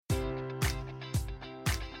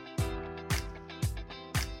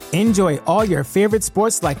Enjoy all your favorite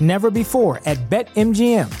sports like never before at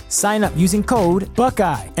BetMGM. Sign up using code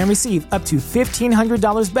Buckeye and receive up to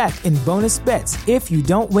 $1,500 back in bonus bets if you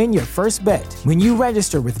don't win your first bet. When you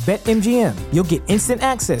register with BetMGM, you'll get instant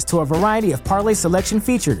access to a variety of parlay selection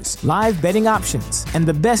features, live betting options, and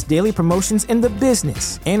the best daily promotions in the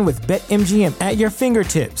business. And with BetMGM at your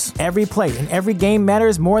fingertips, every play and every game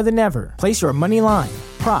matters more than ever. Place your money line,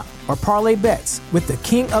 prop, or parlay bets with the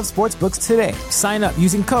king of sportsbooks today. Sign up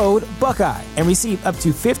using code Buckeye and receive up to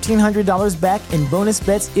 $1,500 back in bonus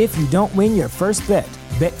bets if you don't win your first bet.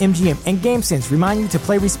 BetMGM and GameSense remind you to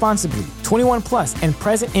play responsibly. 21 plus and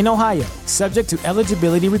present in Ohio, subject to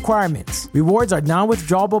eligibility requirements. Rewards are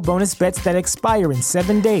non-withdrawable bonus bets that expire in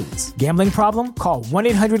 7 days. Gambling problem? Call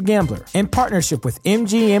 1-800-GAMBLER. In partnership with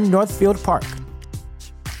MGM Northfield Park.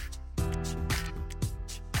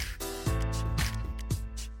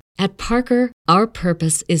 At Parker, our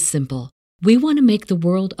purpose is simple. We want to make the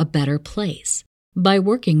world a better place by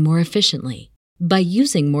working more efficiently, by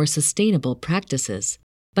using more sustainable practices,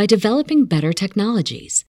 by developing better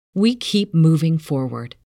technologies. We keep moving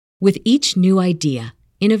forward. With each new idea,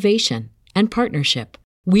 innovation, and partnership,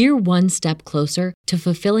 we're one step closer to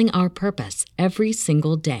fulfilling our purpose every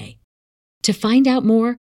single day. To find out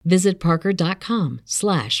more, visit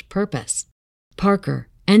parker.com/purpose. Parker,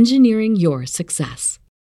 engineering your success.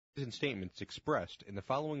 And statements expressed in the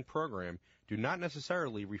following program do not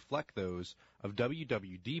necessarily reflect those of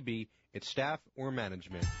WWDB, its staff, or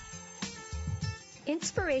management.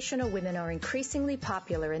 Inspirational women are increasingly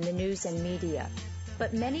popular in the news and media,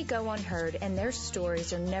 but many go unheard and their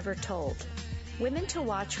stories are never told. Women to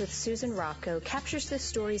Watch with Susan Rocco captures the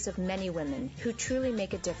stories of many women who truly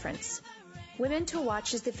make a difference. Women to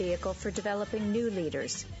Watch is the vehicle for developing new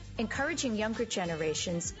leaders, encouraging younger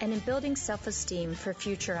generations, and in building self-esteem for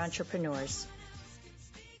future entrepreneurs.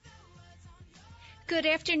 Good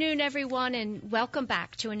afternoon, everyone, and welcome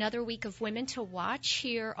back to another week of Women to Watch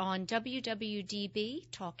here on WWDB,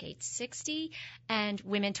 Talk 860, and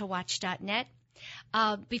WomenToWatch.net.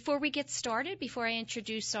 Before we get started, before I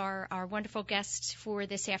introduce our wonderful guests for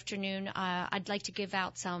this afternoon, I'd like to give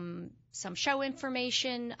out some show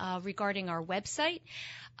information regarding our website,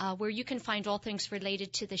 where you can find all things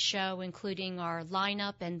related to the show, including our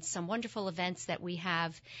lineup and some wonderful events that we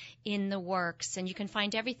have in the works. And you can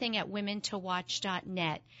find everything at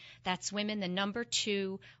WomenToWatch.net. That's women, the number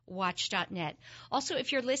 2, watch.net. Also,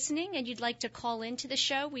 if you're listening and you'd like to call into the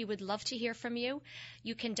show, we would love to hear from you.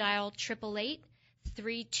 You can dial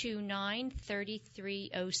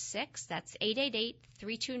 888-329-3306. That's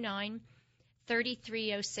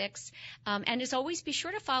 888-329-3306. And as always, be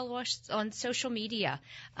sure to follow us on social media.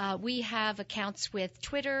 We have accounts with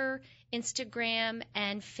Twitter, Instagram,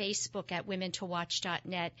 and Facebook at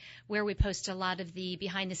WomenToWatch.net, where we post a lot of the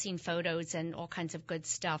behind-the-scene photos and all kinds of good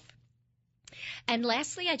stuff. And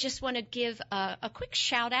lastly, I just want to give a quick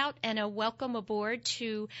shout-out and a welcome aboard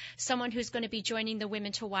to someone who's going to be joining the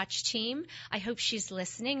Women to Watch team. I hope she's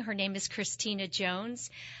listening. Her name is Christina Jones,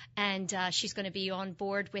 and she's going to be on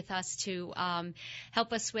board with us to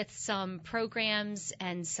help us with some programs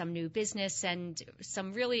and some new business and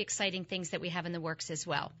some really exciting things that we have in the works as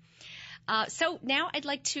well. So now I'd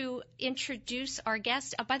like to introduce our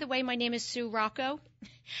guest. By the way, my name is Sue Rocco.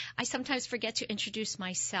 I sometimes forget to introduce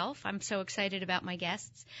myself. I'm so excited about my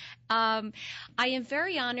guests. I am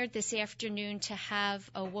very honored this afternoon to have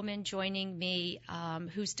a woman joining me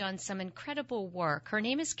who's done some incredible work. Her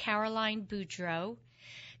name is Caroline Boudreau.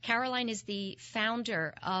 Caroline is the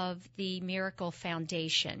founder of the Miracle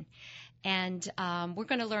Foundation. And we're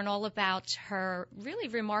going to learn all about her really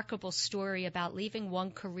remarkable story about leaving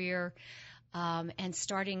one career and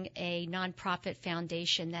starting a nonprofit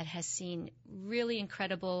foundation that has seen really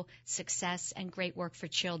incredible success and great work for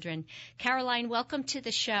children. Caroline, welcome to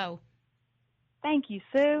the show. Thank you,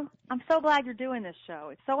 Sue. I'm so glad you're doing this show.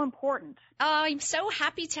 It's so important. I'm so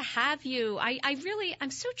happy to have you. I'm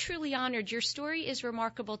so truly honored. Your story is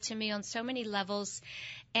remarkable to me on so many levels.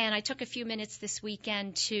 And I took a few minutes this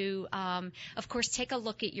weekend to, of course, take a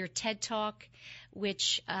look at your TED Talk,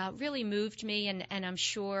 which really moved me, and I'm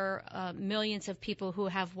sure millions of people who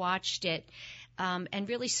have watched it, and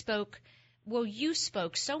really spoke. Well, you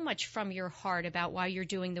spoke so much from your heart about why you're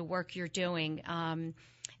doing the work you're doing.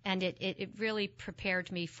 And it really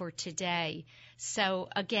prepared me for today. So,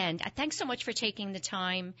 again, thanks so much for taking the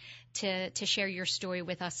time to share your story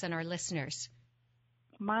with us and our listeners.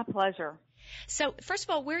 My pleasure. So, first of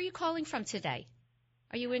all, where are you calling from today?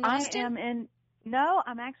 Are you in Austin? No,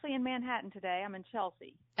 I'm actually in Manhattan today. I'm in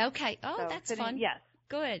Chelsea. Okay. Oh, so that's fun. Yes.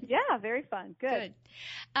 Good. Yeah, very fun. Good.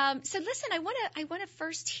 So listen, I want to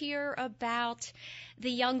first hear about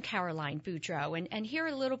the young Caroline Boudreau and hear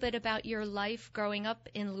a little bit about your life growing up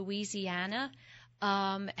in Louisiana,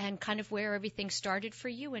 and kind of where everything started for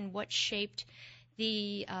you and what shaped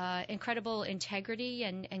the incredible integrity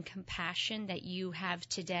and compassion that you have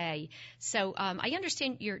today. So I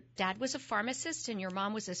understand your dad was a pharmacist and your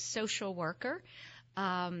mom was a social worker,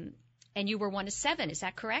 and you were one of 7. Is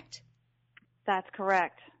that correct? That's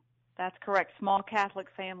correct. That's correct. Small Catholic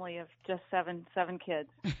family of just seven kids.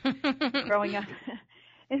 Growing up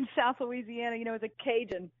in South Louisiana, as a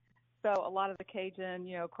Cajun. So a lot of the Cajun,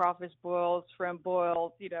 crawfish boils, shrimp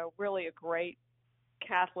boils, really a great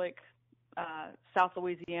Catholic South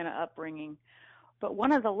Louisiana upbringing. But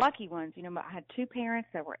one of the lucky ones, I had 2 parents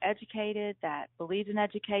that were educated, that believed in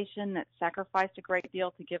education, that sacrificed a great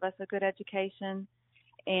deal to give us a good education,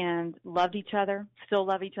 and loved each other, still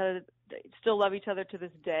love each other to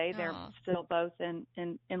this day. They're still both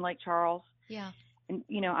in Lake Charles. Yeah. And,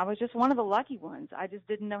 I was just one of the lucky ones. I just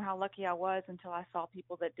didn't know how lucky I was until I saw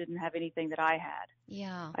people that didn't have anything that I had.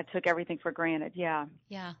 Yeah. I took everything for granted. Yeah.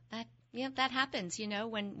 Yeah. That happens,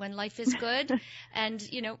 when life is good and,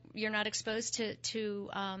 you're not exposed to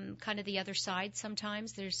kind of the other side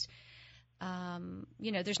sometimes. There's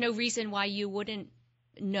no reason why you wouldn't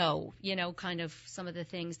know, kind of some of the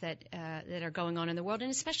things that are going on in the world.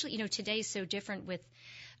 And especially, today is so different with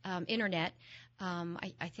internet.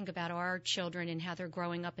 I think about our children and how they're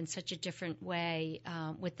growing up in such a different way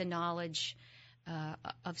with the knowledge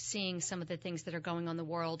of seeing some of the things that are going on in the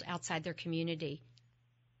world outside their community.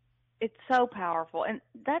 It's so powerful. And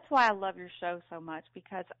that's why I love your show so much,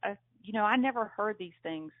 because, I never heard these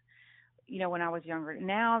things, when I was younger.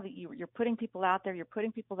 Now that you're putting people out there, you're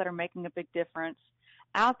putting people that are making a big difference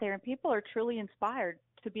out there, and people are truly inspired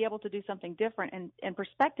to be able to do something different. And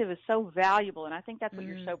perspective is so valuable. And I think that's what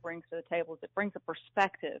your show brings to the table, is it brings a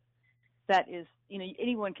perspective that is,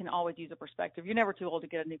 anyone can always use a perspective. You're never too old to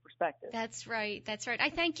get a new perspective. That's right. I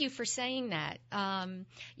thank you for saying that.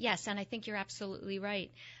 Yes, and I think you're absolutely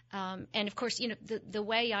right. And of course, the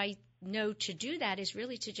way I know to do that is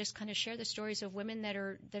really to just kind of share the stories of women that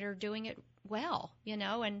are doing it well,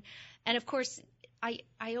 and of course,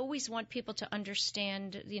 I always want people to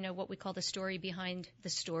understand, what we call the story behind the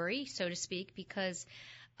story, so to speak, because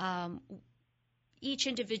each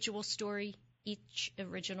individual story, each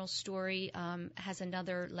original story has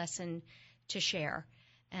another lesson to share.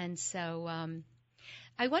 And so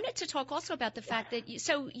I wanted to talk also about the fact that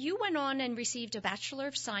you went on and received a Bachelor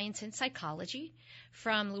of Science in Psychology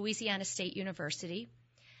from Louisiana State University.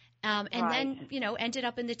 And right. then, ended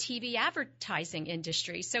up in the TV advertising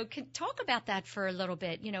industry. So talk about that for a little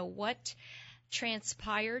bit. What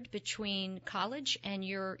transpired between college and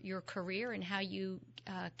your career, and how you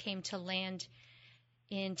came to land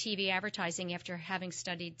in TV advertising after having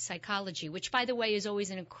studied psychology, which, by the way, is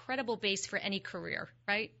always an incredible base for any career,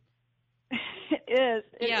 right? It is.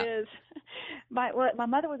 It is. My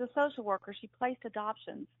mother was a social worker. She placed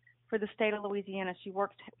adoptions for the state of Louisiana. She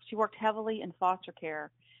worked heavily in foster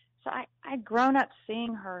care. So I'd grown up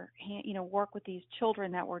seeing her, work with these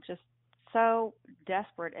children that were just so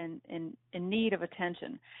desperate and in need of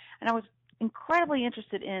attention. And I was incredibly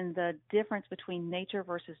interested in the difference between nature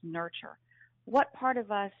versus nurture. What part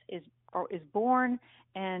of us is born,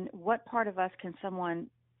 and what part of us can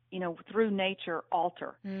someone, through nature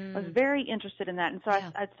alter? I was very interested in that. And so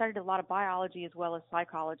I studied a lot of biology as well as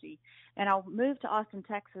psychology. And I moved to Austin,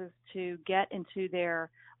 Texas to get into they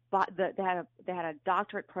had a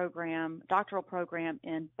doctoral program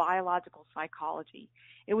in biological psychology.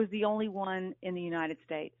 It was the only one in the United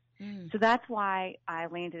States. So that's why I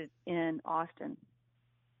landed in Austin.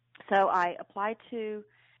 So I applied to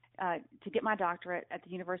get my doctorate at the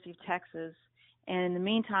University of Texas, and in the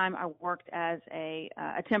meantime, I worked as a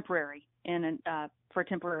temporary for a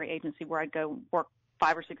temporary agency where I'd go work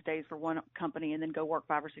 5 or 6 days for one company and then go work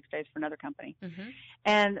 5 or 6 days for another company. Mm-hmm.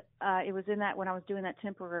 And it was when I was doing that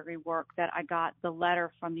temporary work that I got the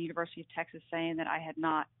letter from the University of Texas saying that I had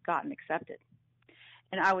not gotten accepted.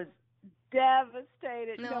 And I was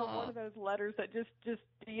devastated. No. One of those letters that just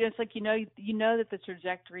it's like, you know that the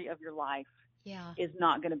trajectory of your life is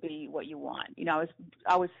not going to be what you want.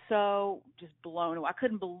 I was so just blown away. I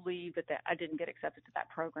couldn't believe that I didn't get accepted to that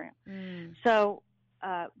program. So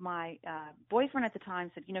my boyfriend at the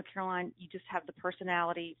time said, Caroline, you just have the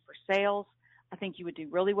personality for sales. I think you would do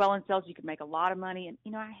really well in sales. You could make a lot of money.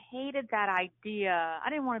 And, I hated that idea. I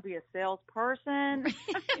didn't want to be a salesperson.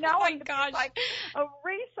 I wanted to be like a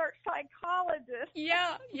research psychologist.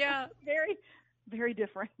 Yeah. Very, very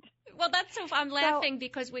different. Well, that's so I'm laughing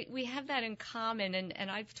because we have that in common,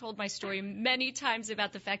 and I've told my story many times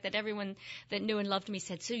about the fact that everyone that knew and loved me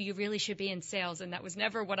said, Sue, you really should be in sales, and that was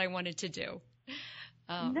never what I wanted to do.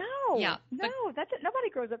 That's it. Nobody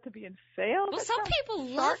grows up to be in sales. Well, some people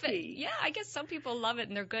love it. Yeah, I guess some people love it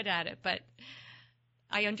and they're good at it, but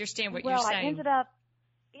I understand what you're saying. I ended up,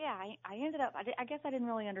 I guess I didn't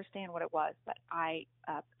really understand what it was, but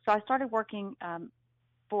so I started working, I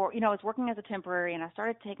was working as a temporary, and I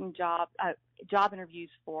started taking job interviews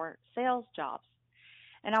for sales jobs.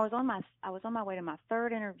 And I was on my way to my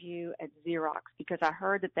third interview at Xerox because I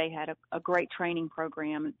heard that they had a great training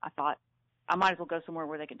program, and I thought I might as well go somewhere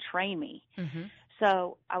where they could train me. Mm-hmm.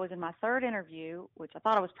 So I was in my third interview, which I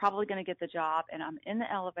thought I was probably going to get the job, and I'm in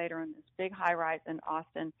the elevator in this big high-rise in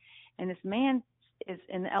Austin, and this man is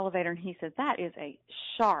in the elevator, and he said, "That is a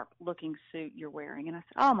sharp-looking suit you're wearing." And I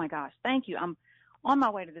said, "Oh, my gosh, thank you. I'm on my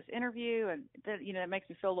way to this interview, and it makes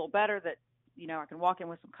me feel a little better that, I can walk in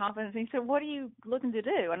with some confidence." And he said, "What are you looking to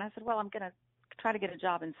do?" And I said, "Well, I'm going to try to get a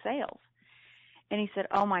job in sales." And he said,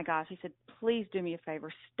 "Oh, my gosh." He said, "Please do me a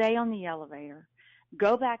favor. Stay on the elevator.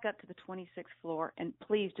 Go back up to the 26th floor, and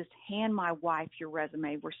please just hand my wife your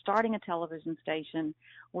resume. We're starting a television station.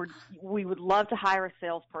 We would love to hire a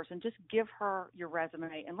salesperson. Just give her your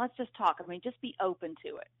resume, and let's just talk. I mean, just be open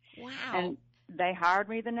to it." Wow. And they hired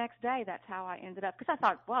me the next day. That's how I ended up. Because I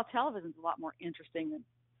thought, well, television's a lot more interesting than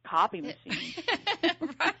copy machines.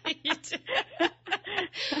 Right.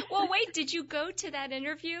 Well, wait, did you go to that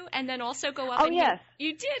interview and then also go up? Oh, yes.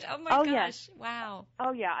 You did? Oh, my gosh. Yes. Wow.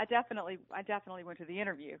 Oh, yeah. I definitely went to the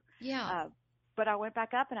interview. Yeah. But I went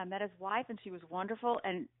back up and I met his wife, and she was wonderful.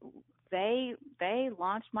 And they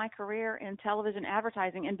launched my career in television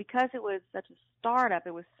advertising. And because it was such a startup,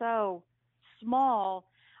 it was so small,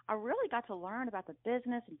 I really got to learn about the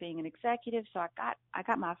business and being an executive. So I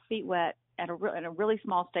got my feet wet at a really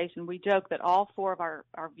small station. We joke that all four of our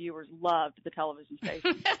viewers loved the television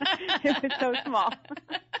station. It was so small.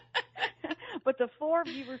 But the four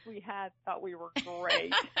viewers we had thought we were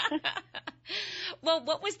great. Well,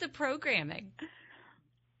 what was the programming?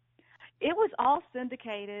 It was all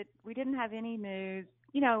syndicated. We didn't have any news.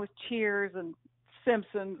 It was Cheers and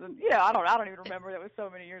Simpsons, and I don't even remember. That was so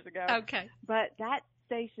many years ago. Okay. But that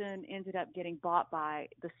station ended up getting bought by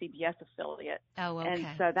the CBS affiliate. Oh, okay. And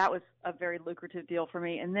so that was a very lucrative deal for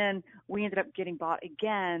me. And then we ended up getting bought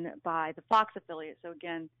again by the Fox affiliate. So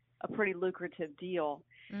again, a pretty lucrative deal.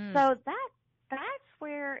 Mm. So that's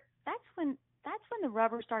when the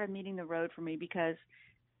rubber started meeting the road for me, because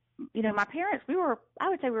my parents, I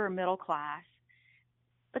would say we were middle class,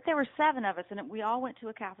 but there were 7 of us, and we all went to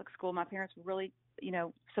a Catholic school. My parents were really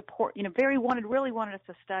support, really wanted us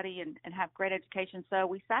to study and have great education. So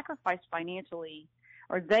we sacrificed financially,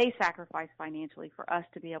 or they sacrificed financially for us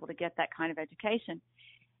to be able to get that kind of education.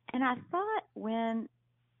 And I thought when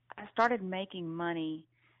I started making money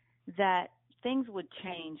that things would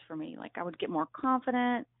change for me. Like I would get more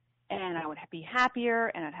confident, and I would be happier,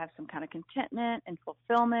 and I'd have some kind of contentment and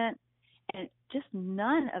fulfillment. And just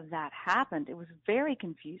none of that happened. It was very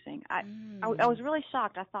confusing. I was really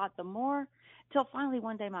shocked. I thought till finally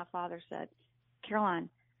one day my father said, "Caroline,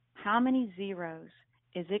 how many zeros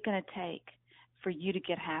is it going to take for you to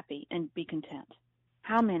get happy and be content?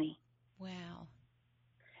 How many?" Wow.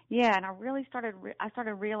 Yeah, and I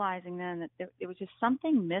started realizing then that it was just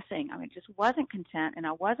something missing. I mean, it just wasn't content, and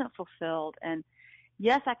I wasn't fulfilled. And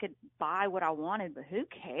yes, I could buy what I wanted, but who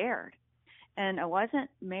cared? And I wasn't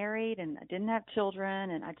married, and I didn't have children,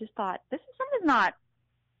 and I just thought, something's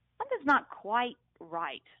not quite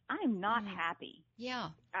right. I am not happy. Yeah.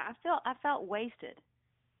 I felt wasted.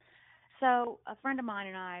 So a friend of mine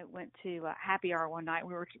and I went to a happy hour one night.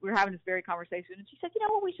 We were having this very conversation, and she said, "You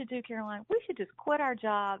know what we should do, Caroline? We should just quit our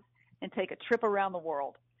jobs and take a trip around the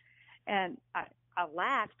world." And I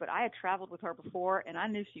laughed, but I had traveled with her before, and I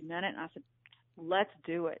knew she meant it. And I said, "Let's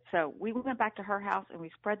do it." So we went back to her house, and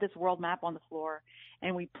we spread this world map on the floor,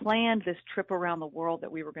 and we planned this trip around the world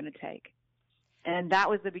that we were going to take. And that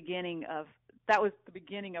was the beginning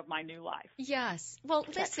of my new life. Yes. Well,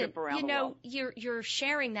 listen, you're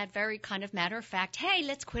sharing that very kind of matter of fact, hey,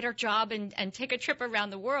 let's quit our job and take a trip around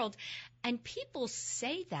the world. And people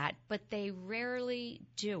say that, but they rarely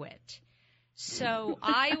do it. So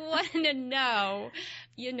I want to know,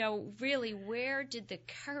 really, where did the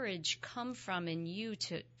courage come from in you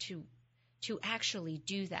to actually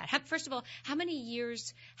do that? First of all, how many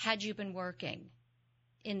years had you been working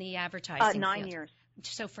in the advertising 9 field? years.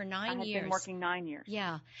 So for 9 years. I've been working 9 years.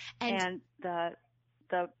 Yeah. And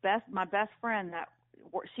my best friend,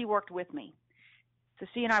 she worked with me. So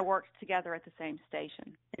she and I worked together at the same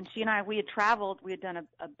station. And we had traveled. We had done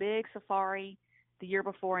a big safari the year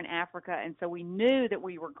before in Africa, and so we knew that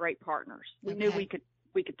we were great partners. We Okay. knew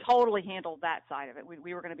we could totally handle that side of it.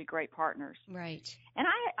 We were going to be great partners. Right. And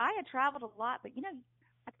I had traveled a lot, but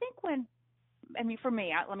I think for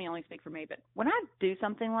me, let me only speak for me, but when I do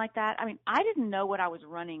something like that, I didn't know what I was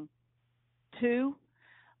running to,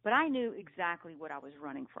 but I knew exactly what I was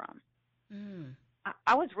running from. Mm.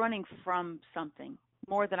 I was running from something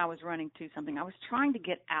more than I was running to something. I was trying to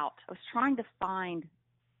get out. I was trying to find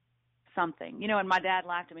something. And my dad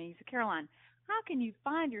laughed at me. He said, Caroline, how can you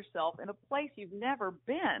find yourself in a place you've never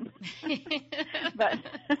been? But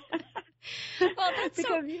well, that's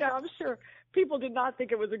because, I'm sure people did not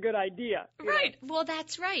think it was a good idea. Right. Well,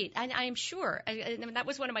 that's right. And I'm sure. And that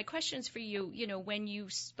was one of my questions for you, when you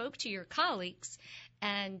spoke to your colleagues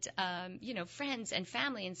and, friends and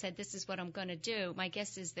family and said, this is what I'm going to do. My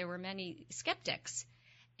guess is there were many skeptics.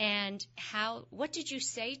 And what did you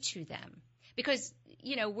say to them? Because,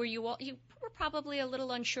 you were probably a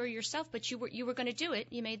little unsure yourself, but you were going to do it.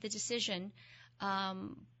 You made the decision.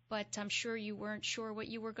 But I'm sure you weren't sure what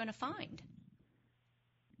you were going to find.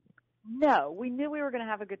 No, we knew we were going to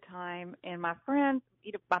have a good time. And my friend,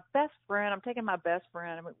 my best friend, I'm taking my best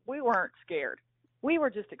friend. We weren't scared. We were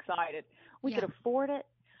just excited. We could afford it.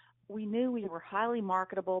 We knew we were highly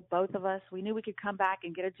marketable, both of us. We knew we could come back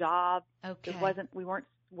and get a job. Okay. We weren't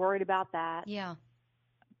worried about that. Yeah.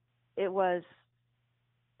 It was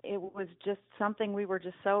just something we were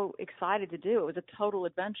just so excited to do. It was a total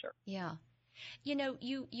adventure. Yeah.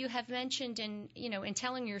 You have mentioned in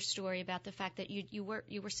telling your story about the fact that you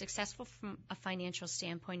were successful from a financial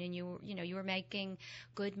standpoint, and you were making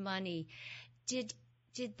good money. Did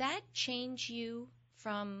that change you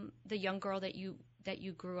from the young girl that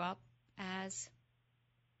you grew up as?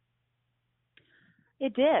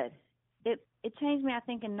 It did. It changed me, I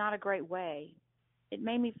think, in not a great way. It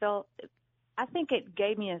made me feel, I think it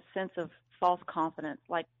gave me a sense of false confidence,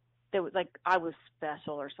 like I was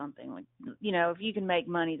special or something. Like, if you can make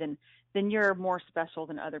money, then you're more special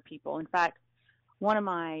than other people. In fact, one of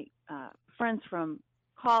my friends from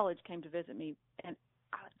college came to visit me, and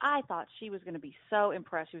I thought she was going to be so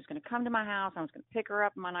impressed. She was going to come to my house. I was going to pick her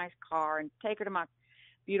up in my nice car and take her to my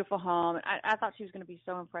beautiful home. And I thought she was going to be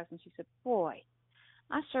so impressed. And she said, boy,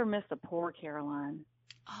 I sure miss the poor Caroline.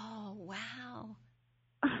 Oh, wow.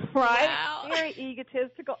 Right? Wow. Very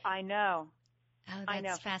egotistical. I know. Oh, that's I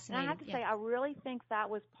know. fascinating. And I have to say, I really think that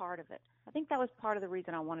was part of it. I think that was part of the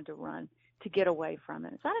reason I wanted to run, to get away from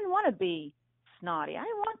it. So I didn't want to be snotty. I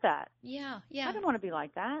didn't want that. Yeah. I didn't want to be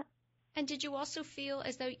like that. And did you also feel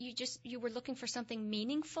as though you were looking for something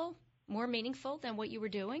meaningful, more meaningful than what you were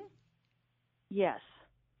doing? Yes.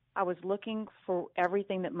 I was looking for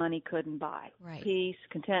everything that money couldn't buy. Right. Peace,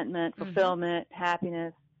 contentment, fulfillment,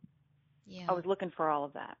 happiness. Yeah. I was looking for all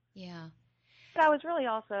of that. Yeah. But I was really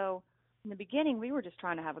also, in the beginning, we were just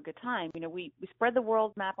trying to have a good time. We spread the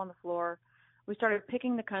world map on the floor. We started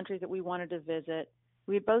picking the countries that we wanted to visit.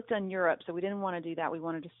 We had both done Europe, so we didn't want to do that. We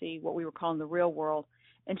wanted to see what we were calling the real world.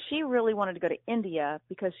 And she really wanted to go to India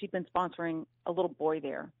because she'd been sponsoring a little boy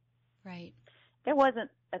there. Right. There wasn't,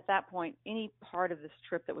 at that point, any part of this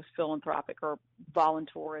trip that was philanthropic or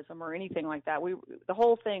voluntourism or anything like that. The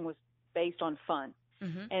whole thing was based on fun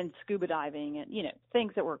and scuba diving and,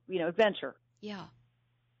 things that were, adventure. Yeah.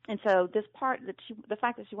 And so this part the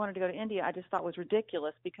fact that she wanted to go to India, I just thought was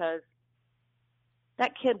ridiculous because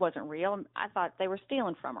that kid wasn't real. And I thought they were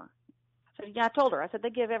stealing from her. So I told her, I said, they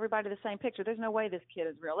give everybody the same picture. There's no way this kid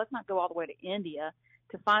is real. Let's not go all the way to India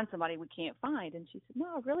to find somebody we can't find. And she said, no,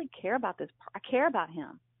 I really care about this. I care about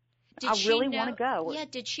him. I really want to go. Yeah.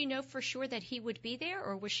 Did she know for sure that he would be there,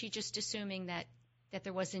 or was she just assuming that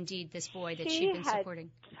there was indeed this boy that she'd been supporting?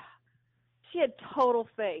 She had total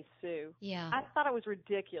faith, Sue. Yeah. I thought it was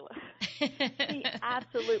ridiculous. She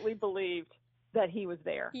absolutely believed that he was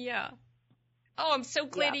there. Yeah. Oh, I'm so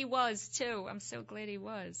glad he was, too. I'm so glad he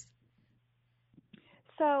was.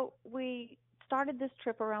 So we started this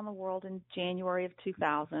trip around the world in January of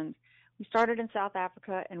 2000. We started in South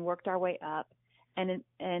Africa and worked our way up. And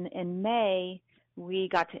in May, we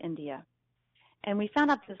got to India. And we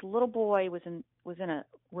found out this little boy was in a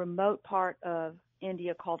remote part of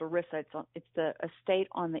India called Orissa. It's a state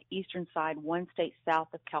on the eastern side, one state south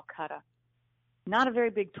of Calcutta. Not a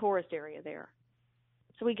very big tourist area there.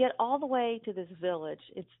 So we get all the way to this village.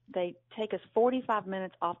 They take us 45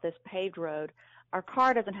 minutes off this paved road. Our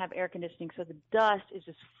car doesn't have air conditioning, so the dust is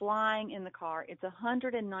just flying in the car. It's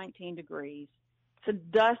 119 degrees. So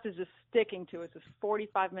dust is just sticking to us. This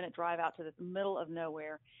 45-minute drive out to the middle of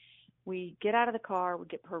nowhere. We get out of the car. We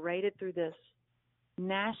get paraded through this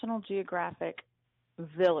National Geographic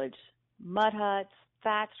village, mud huts,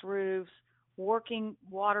 thatched roofs, working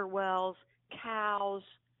water wells, cows,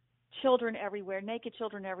 children everywhere, naked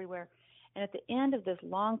children everywhere. And at the end of this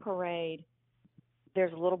long parade,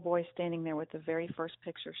 there's a little boy standing there with the very first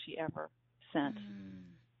picture she ever sent.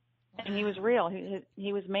 Wow. And he was real.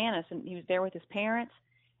 He was Manus, and he was there with his parents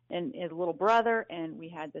and his little brother, and we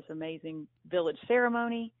had this amazing village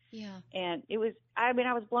ceremony. Yeah. And I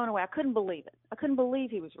was blown away. I couldn't believe it. I couldn't believe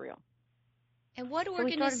he was real. And what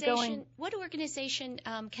organization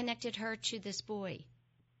connected her to this boy?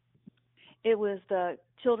 It was the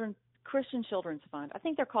Christian Children's Fund. I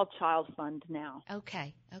think they're called Child Fund now.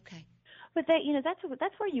 Okay. But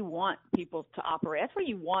that's where you want people to operate. That's where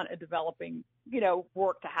you want a developing,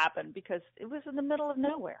 work to happen, because it was in the middle of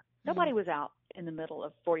nowhere. Nobody was out in the middle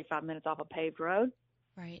of 45 minutes off a paved road.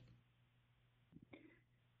 Right.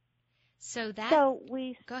 Go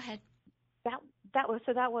ahead. That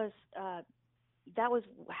was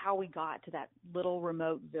how we got to that little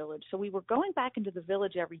remote village. So we were going back into the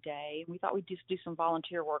village every day, and we thought we'd just do some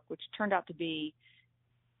volunteer work, which turned out to be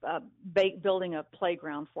building a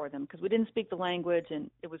playground for them, because we didn't speak the language,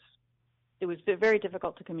 and it was very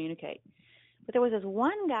difficult to communicate. But there was this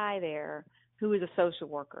one guy there who was a social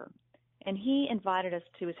worker, and he invited us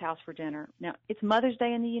to his house for dinner. Now, it's Mother's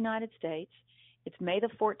Day in the United States. It's May the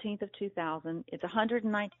 14th of 2000. It's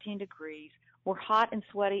 119 degrees. We're hot and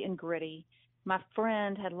sweaty and gritty. My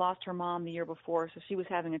friend had lost her mom the year before, so she was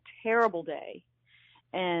having a terrible day.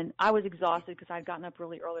 And I was exhausted because I'd gotten up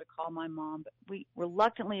really early to call my mom. But we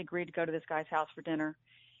reluctantly agreed to go to this guy's house for dinner.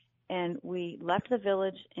 And we left the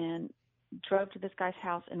village and drove to this guy's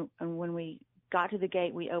house. And when we got to the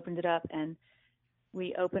gate, we opened it up, and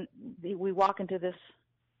we walk into this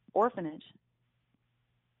orphanage.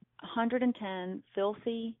 110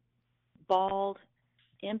 filthy, bald,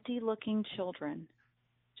 empty-looking children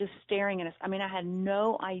just staring at us. I mean, I had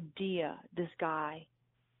no idea this guy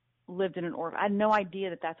lived in an orphanage. I had no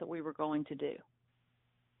idea that that's what we were going to do.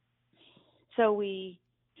 So we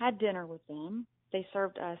had dinner with them. They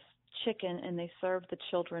served us chicken, and they served the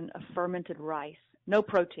children a fermented rice. No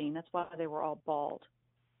protein. That's why they were all bald.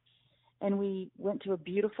 And we went to a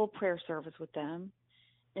beautiful prayer service with them.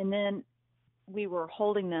 And then we were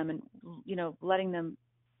holding them and, letting them,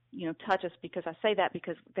 touch us, because I say that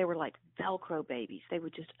because they were like Velcro babies. They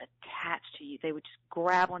would just attach to you. They would just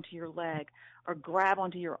grab onto your leg or grab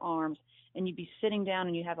onto your arms, and you'd be sitting down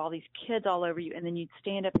and you'd have all these kids all over you, and then you'd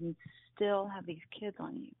stand up and you'd still have these kids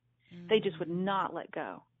on you. Mm-hmm. They just would not let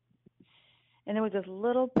go. And there was this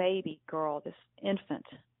little baby girl, this infant.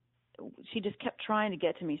 She just kept trying to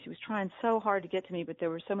get to me. She was trying so hard to get to me, but there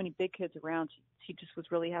were so many big kids around. She just was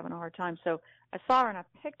really having a hard time. So I saw her, and I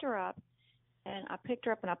picked her up, and I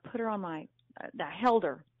put her on I held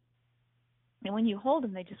her. And when you hold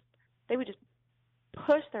them, they would just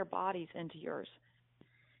push their bodies into yours.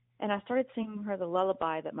 And I started singing her the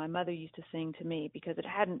lullaby that my mother used to sing to me, because I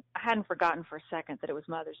hadn't forgotten for a second that it was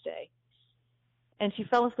Mother's Day. And she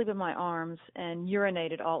fell asleep in my arms and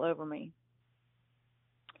urinated all over me.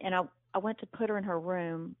 And I went to put her in her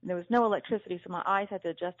room. There was no electricity, so my eyes had to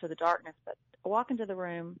adjust to the darkness. But I walk into the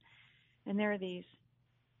room, and there are these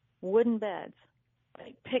wooden beds,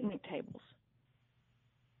 like picnic tables.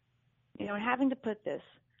 And having to put this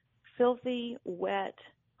filthy, wet,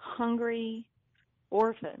 hungry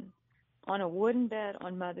orphan on a wooden bed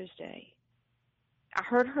on Mother's Day. I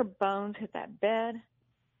heard her bones hit that bed,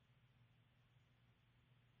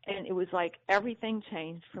 and it was like everything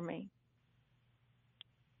changed for me.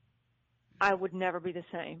 I would never be the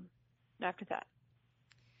same after that.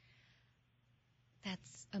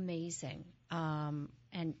 That's amazing.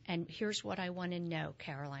 And here's what I want to know,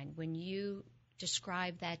 Caroline. When you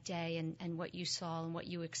described that day and what you saw and what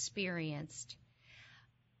you experienced,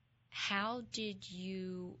 how did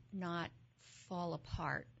you not fall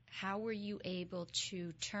apart? How were you able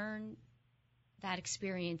to turn that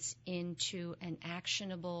experience into an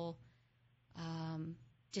actionable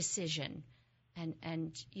decision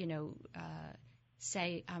and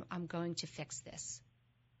say, I'm going to fix this?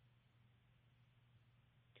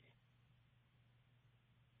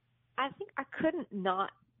 I think I couldn't not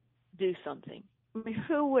do something. I mean,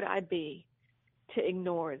 who would I be to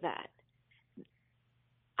ignore that?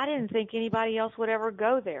 I didn't think anybody else would ever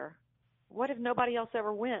go there. What if nobody else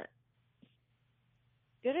ever went?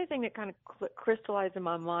 The other thing that kind of crystallized in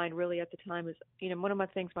my mind really at the time is, one of my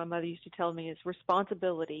things my mother used to tell me is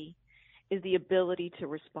responsibility is the ability to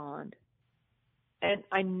respond. And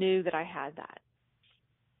I knew that I had that.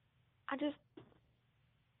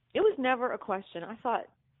 It was never a question. I thought,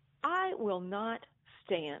 I will not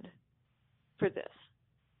stand for this.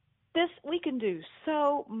 We can do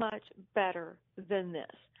so much better than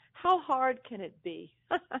this. how hard can it be?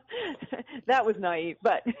 That was naive,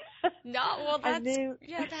 but no, well,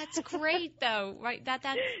 that's great though, right?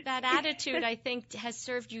 That attitude, I think, has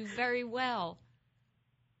served you very well.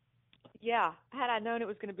 Yeah, had I known it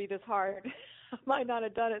was going to be this hard, I might not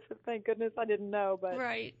have done it. So thank goodness I didn't know. But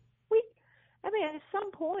right, at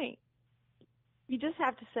some point, you just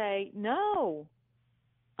have to say no,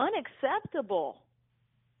 unacceptable.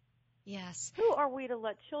 Yes. Who are we to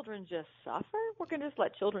let children just suffer? We're going to just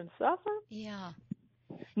let children suffer? Yeah.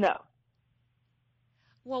 No.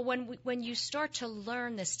 Well, when you start to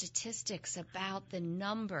learn the statistics about the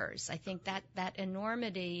numbers, I think that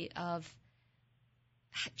enormity of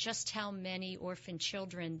just how many orphan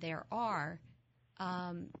children there are,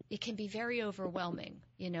 it can be very overwhelming,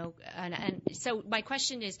 And so my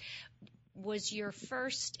question is, was your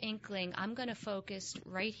first inkling, I'm going to focus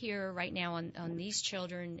right here, right now on these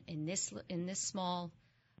children in this small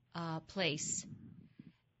place,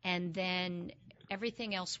 and then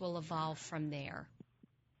everything else will evolve from there?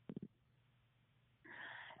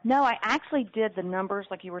 No, I actually did the numbers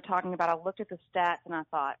like you were talking about. I looked at the stats and I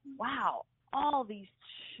thought, wow, all these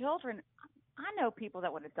children. I know people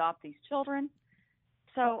that would adopt these children.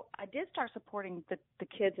 So I did start supporting the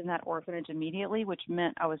kids in that orphanage immediately, which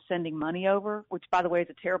meant I was sending money over, which, by the way, is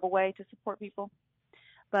a terrible way to support people.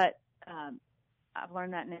 But I've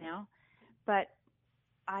learned that now. But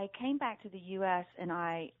I came back to the U.S. and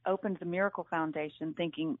I opened the Miracle Foundation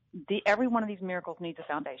thinking every one of these miracles needs a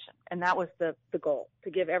foundation. And that was the goal,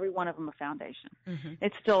 to give every one of them a foundation. Mm-hmm.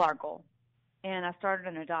 It's still our goal. And I started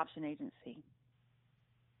an adoption agency.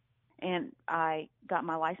 And I got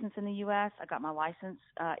my license in the U.S., I got my license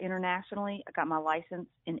internationally, I got my license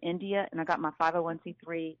in India, and I got my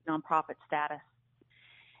 501c3 nonprofit status.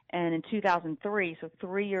 And in 2003, so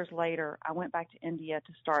 3 years later, I went back to India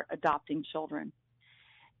to start adopting children.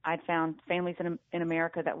 I'd found families in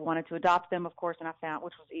America that wanted to adopt them, of course, and I found,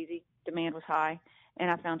 which was easy, demand was high, and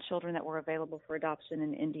I found children that were available for adoption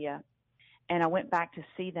in India. And I went back to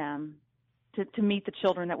see them, to meet the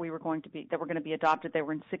children that were going to be adopted. They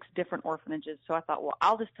were in 6 different orphanages. So I thought, well,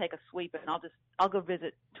 I'll just take a sweep and I'll go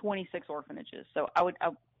visit 26 orphanages. So I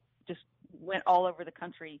just went all over the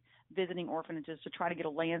country visiting orphanages to try to get a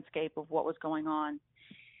landscape of what was going on.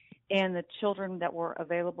 And the children that were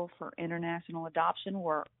available for international adoption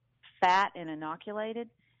were fat and inoculated.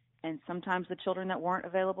 And sometimes the children that weren't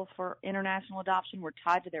available for international adoption were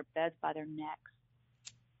tied to their beds by their necks.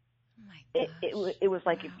 It was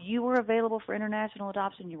like, if you were available for international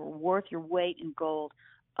adoption, you were worth your weight in gold.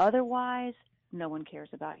 Otherwise, no one cares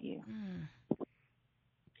about you.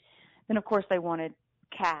 Then, of course, they wanted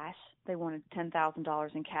cash. They wanted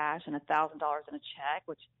 $10,000 in cash and $1,000 in a check,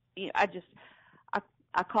 which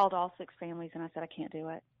I called all 6 families and I said, I can't do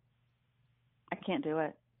it. I can't do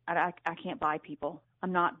it. I can't buy people.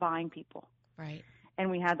 I'm not buying people. Right. And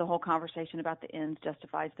we had the whole conversation about the ends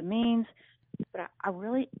justifies the means. But I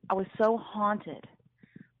was so haunted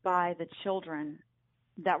by the children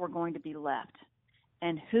that were going to be left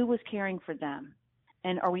and who was caring for them.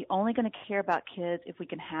 And are we only going to care about kids if we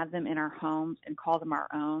can have them in our homes and call them our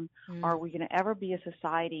own? Or are we going to ever be a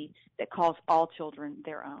society that calls all children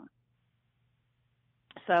their own?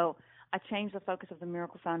 So I changed the focus of the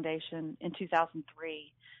Miracle Foundation in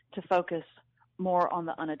 2003 to focus more on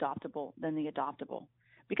the unadoptable than the adoptable.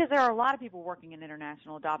 Because there are a lot of people working in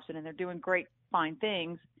international adoption and they're doing great, fine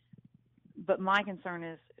things. But my concern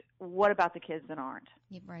is, what about the kids that aren't?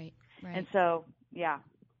 Right. And so, yeah.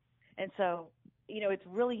 And so, it's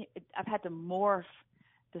really, I've had to morph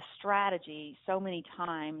the strategy so many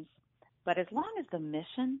times. But as long as the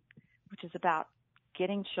mission, which is about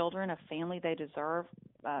getting children a family they deserve,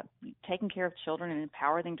 taking care of children and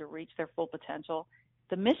empower them to reach their full potential,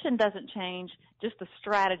 the mission doesn't change, just the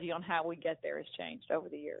strategy on how we get there has changed over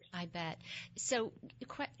the years. I bet. So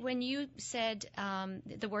when you said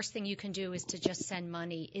the worst thing you can do is to just send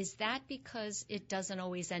money, is that because it doesn't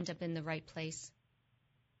always end up in the right place?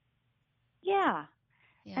 Yeah.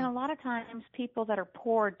 And a lot of times people that are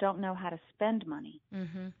poor don't know how to spend money.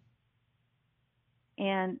 Mm-hmm.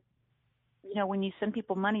 And, when you send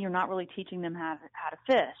people money, you're not really teaching them how to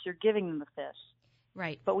fish. You're giving them the fish.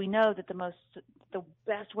 Right. But we know that the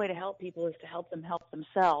best way to help people is to help them help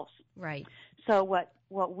themselves. Right. So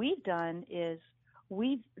what we've done is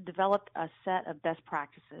we've developed a set of best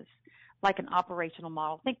practices, like an operational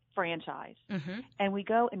model, think franchise. Mm-hmm. And we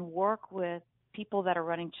go and work with people that are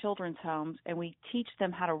running children's homes, and we teach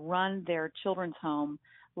them how to run their children's home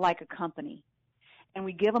like a company. And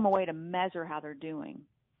we give them a way to measure how they're doing.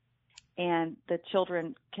 And the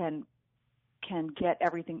children can get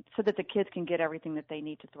everything, so that the kids can get everything that they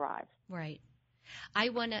need to thrive. Right. I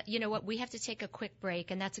want to, you know what, we have to take a quick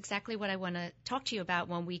break, and that's exactly what I want to talk to you about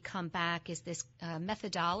when we come back, is this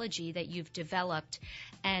methodology that you've developed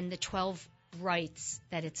and the 12 rights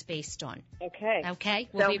that it's based on. Okay. Okay?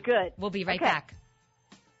 Sounds good. We'll be right back.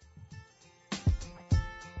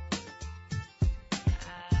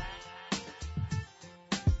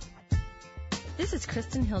 This is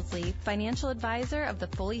Kristen Hillsley, financial advisor of the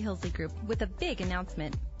Foley Hillsley Group, with a big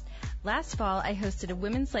announcement. Last fall, I hosted a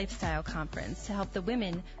women's lifestyle conference to help the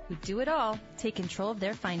women who do it all take control of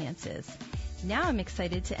their finances. Now I'm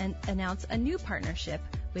excited to announce a new partnership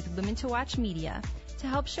with Women to Watch Media to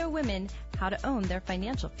help show women how to own their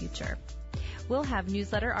financial future. We'll have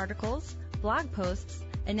newsletter articles, blog posts,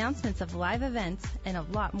 announcements of live events, and a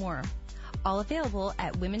lot more. All available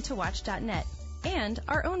at womentowatch.net and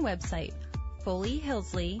our own website,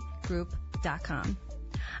 FoleyHillsleyGroup.com.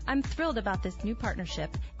 I'm thrilled about this new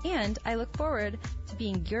partnership, and I look forward to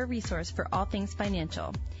being your resource for all things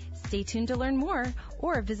financial. Stay tuned to learn more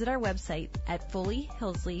or visit our website at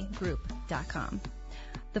FoleyHillsleyGroup.com.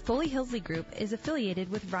 The Foley Hillsley Group is affiliated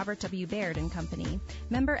with Robert W. Baird & Company,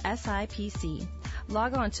 member SIPC.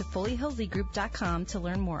 Log on to FoleyHillsleyGroup.com to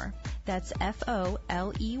learn more. That's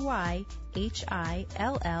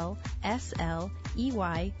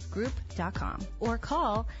FoleyHillsley Group.com, or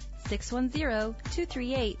call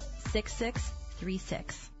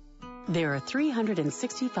 610-238-6636. There are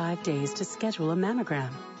 365 days to schedule a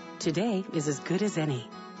mammogram. Today is as good as any.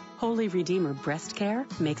 Holy Redeemer Breast Care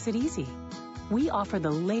makes it easy. We offer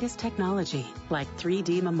the latest technology like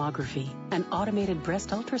 3D mammography and automated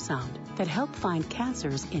breast ultrasound that help find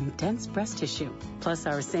cancers in dense breast tissue. Plus,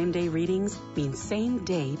 our same-day readings mean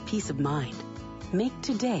same-day peace of mind. Make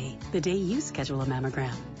today the day you schedule a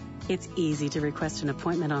mammogram. It's easy to request an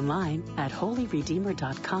appointment online at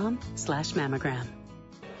holyredeemer.com/mammogram.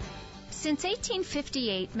 Since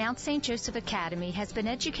 1858, Mount St. Joseph Academy has been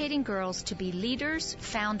educating girls to be leaders,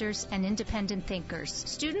 founders, and independent thinkers.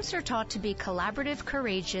 Students are taught to be collaborative,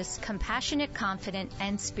 courageous, compassionate, confident,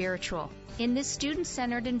 and spiritual. In this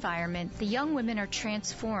student-centered environment, the young women are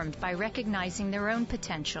transformed by recognizing their own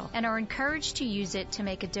potential and are encouraged to use it to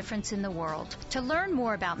make a difference in the world. To learn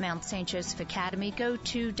more about Mount St. Joseph Academy, go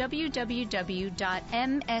to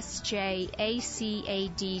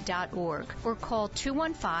www.msjacad.org or call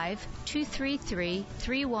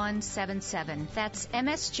 215-233-3177. That's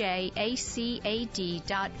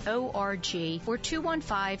msjacad.org or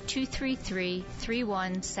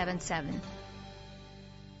 215-233-3177.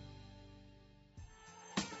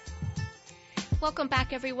 Welcome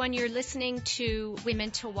back, everyone. You're listening to Women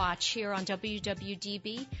to Watch here on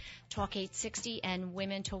WWDB, Talk 860, and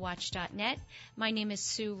WomenToWatch.net. My name is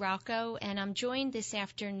Sue Rocco, and I'm joined this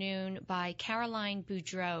afternoon by Caroline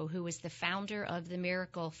Boudreau, who is the founder of the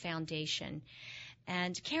Miracle Foundation.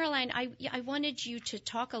 And Caroline, I wanted you to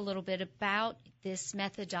talk a little bit about this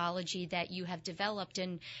methodology that you have developed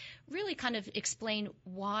and really kind of explain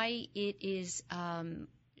why it is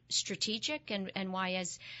strategic and why,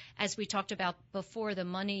 as we talked about before, the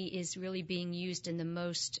money is really being used in the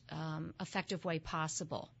most effective way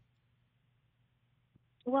possible.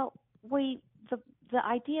 Well, the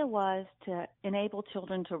idea was to enable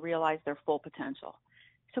children to realize their full potential.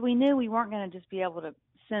 So we knew we weren't going to just be able to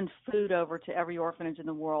send food over to every orphanage in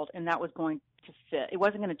the world and that was going to fit. It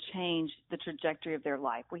wasn't going to change the trajectory of their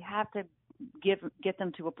life. We have to get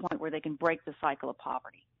them to a point where they can break the cycle of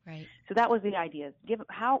poverty. Right. So that was the idea.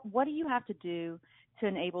 What do you have to do to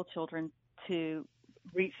enable children to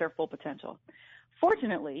reach their full potential?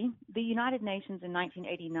 Fortunately, the United Nations in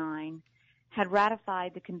 1989 had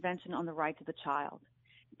ratified the Convention on the Rights of the Child.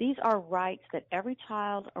 These are rights that every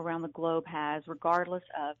child around the globe has, regardless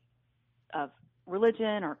of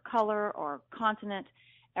religion or color or continent.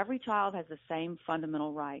 Every child has the same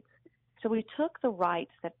fundamental rights. So we took the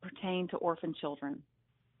rights that pertain to orphan children,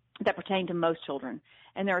 that pertain to most children,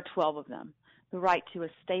 and there are 12 of them. The right to a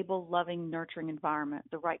stable, loving, nurturing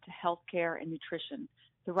environment, the right to health care and nutrition,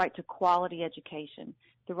 the right to quality education,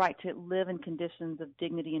 the right to live in conditions of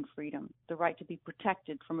dignity and freedom, the right to be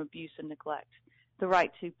protected from abuse and neglect, the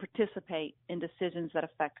right to participate in decisions that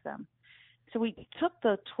affect them. So we took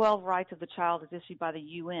the 12 rights of the child as issued by the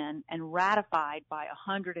UN and ratified by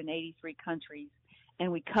 183 countries,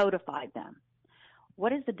 and we codified them.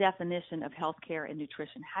 What is the definition of health care and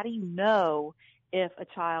nutrition? How do you know if a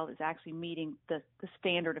child is actually meeting the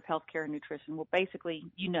standard of health care and nutrition? Well, basically,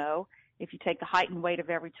 if you take the height and weight of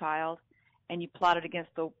every child and you plot it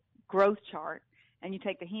against the growth chart, and you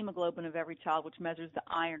take the hemoglobin of every child, which measures the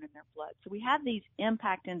iron in their blood. So we have these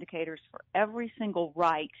impact indicators for every single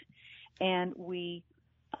right, and we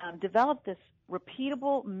developed this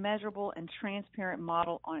repeatable, measurable, and transparent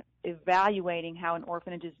model on evaluating how an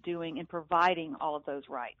orphanage is doing in providing all of those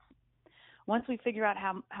rights. Once we figure out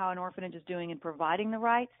how an orphanage is doing in providing the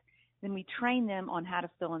rights, then we train them on how to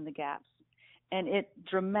fill in the gaps. And it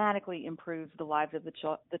dramatically improves the lives of the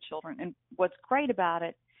children. And what's great about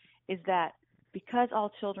it is that because all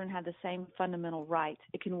children have the same fundamental rights,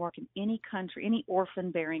 it can work in any country, any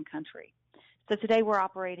orphan-bearing country. So today we're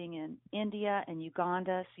operating in India and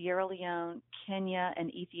Uganda, Sierra Leone, Kenya, and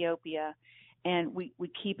Ethiopia, and we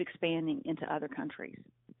keep expanding into other countries.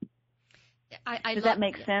 Does that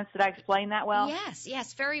make sense? Did I explain that well?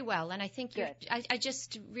 Yes, very well. And I think I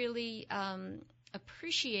just really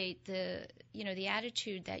appreciate the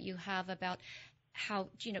attitude that you have about how,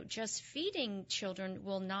 just feeding children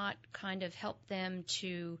will not kind of help them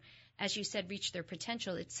to, as you said, reach their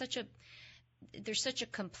potential. There's such a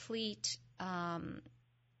complete,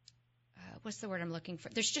 what's the word I'm looking for?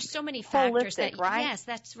 There's just so many factors holistic, right? Yes,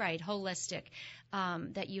 that's right, holistic,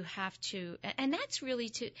 that you have to, and that's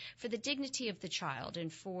really for the dignity of the child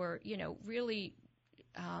and for, really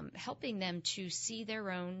helping them to see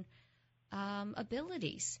their own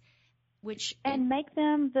abilities. And make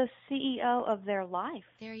them the CEO of their life.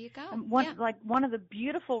 There you go. One of the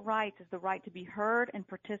beautiful rights is the right to be heard and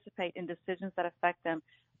participate in decisions that affect them.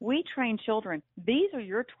 We train children. These are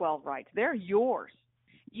your 12 rights. They're yours.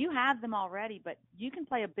 You have them already, but you can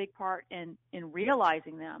play a big part in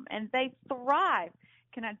realizing them, and they thrive.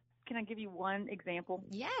 Can I give you one example?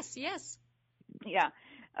 Yes. Yeah.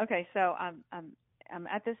 Okay. So I'm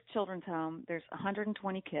at this children's home. There's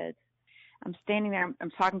 120 kids. I'm standing there, I'm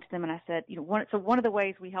talking to them, and I said, one of the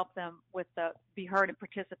ways we help them with the be heard and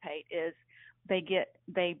participate is they get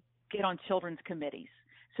on children's committees.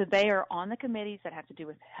 So they are on the committees that have to do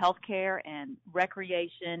with healthcare and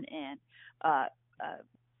recreation and,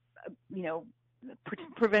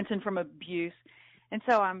 prevention from abuse. And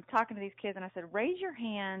so I'm talking to these kids, and I said, raise your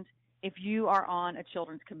hand if you are on a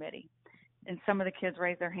children's committee. And some of the kids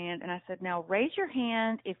raised their hand, and I said, now raise your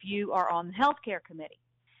hand if you are on the healthcare committee.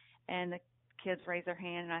 And the kids raised their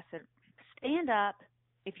hand, and I said, stand up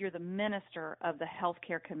if you're the minister of the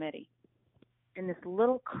healthcare committee. And this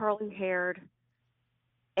little curly-haired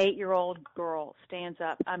 8-year-old girl stands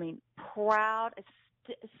up, proud, as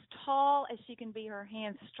tall as she can be, her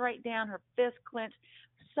hands straight down, her fist clenched,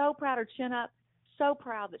 so proud, her chin up, so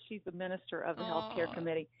proud that she's the minister of the healthcare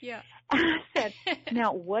committee. Yeah. And I said,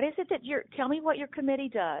 now, what is it that tell me what your committee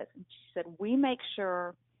does. And she said, we make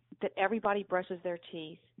sure that everybody brushes their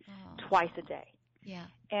teeth twice a day. Yeah.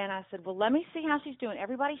 And I said, well, let me see how she's doing.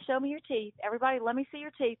 Everybody show me your teeth. Everybody, let me see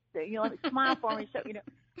your teeth. Let me smile for me. So,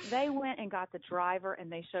 they went and got the driver,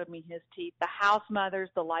 and they showed me his teeth. The house mothers,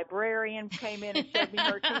 the librarian came in and showed me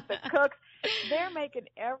her teeth. The cooks, they're making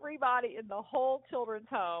everybody in the whole children's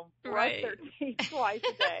home brush their teeth twice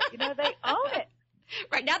a day. They own it.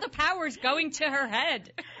 Right. Now the power's going to her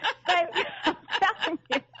head. I'm telling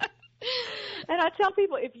you. And I tell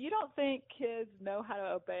people, if you don't think kids know how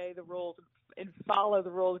to obey the rules and follow the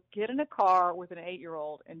rules, get in a car with an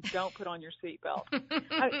 8-year-old and don't put on your seatbelt.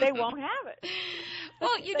 They won't have it.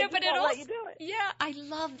 Well, but it also, let you do it. Yeah, I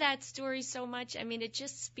love that story so much. It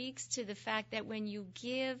just speaks to the fact that when you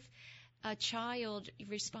give a child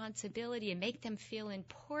responsibility and make them feel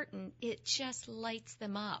important, it just lights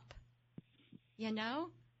them up.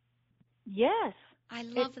 Yes. I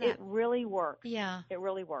love that. It really works. Yeah. It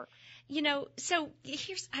really works. So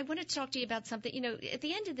I want to talk to you about something. At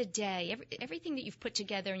the end of the day, everything that you've put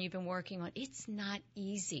together and you've been working on, it's not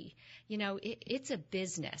easy. It's a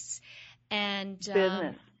business. And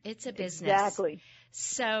it's a business. Exactly.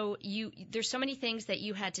 So there's so many things that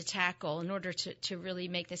you had to tackle in order to really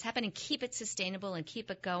make this happen and keep it sustainable and keep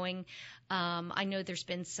it going. I know there's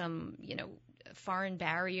been some, foreign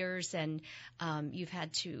barriers, and you've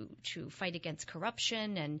had to fight against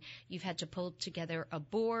corruption, and you've had to pull together a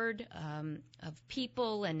board of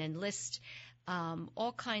people and enlist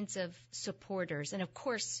all kinds of supporters, and of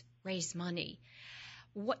course raise money.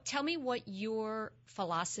 Tell me what your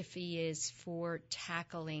philosophy is for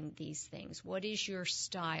tackling these things. What is your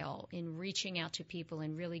style in reaching out to people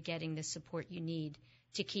and really getting the support you need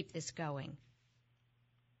to keep this going?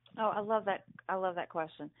 Oh, I love that. I love that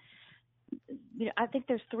question. I think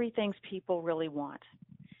there's 3 things people really want.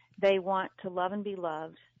 They want to love and be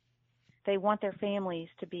loved. They want their families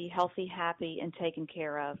to be healthy, happy, and taken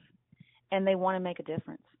care of. And they want to make a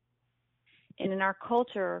difference. And in our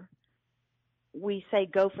culture, we say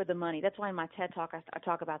go for the money. That's why in my TED Talk I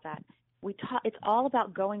talk about that. It's all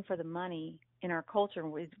about going for the money in our culture.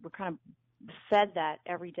 We're kind of fed that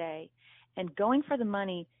every day. And going for the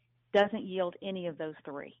money doesn't yield any of those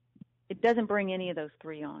 3. It doesn't bring any of those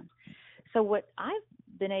 3 on. So what I've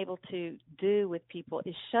been able to do with people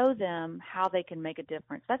is show them how they can make a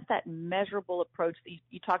difference. That's that measurable approach that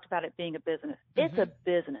you talked about it being a business. It's a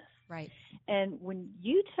business. Right. And when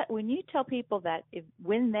you tell people that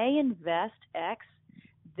when they invest X,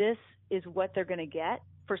 this is what they're going to get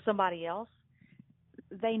for somebody else,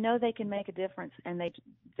 they know they can make a difference, and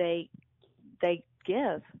they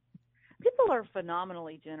give. People are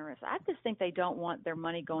phenomenally generous. I just think they don't want their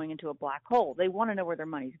money going into a black hole. They want to know where their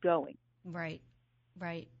money's going. Right.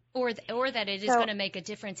 Or that it is going to make a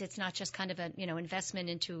difference. It's not just kind of a, investment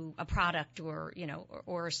into a product or,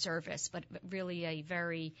 or a service, but really a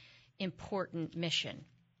very important mission.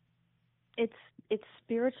 It's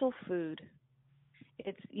spiritual food.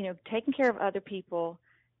 It's, taking care of other people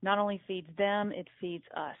not only feeds them, it feeds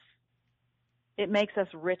us. It makes us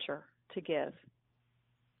richer to give.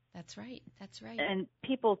 That's right. And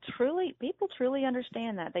people truly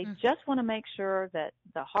understand that. They just want to make sure that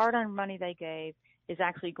the hard-earned money they gave is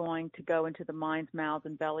actually going to go into the minds, mouths,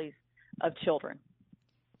 and bellies of children.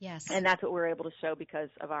 Yes. And that's what we're able to show because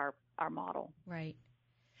of our model. Right.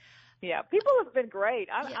 Yeah, people have been great.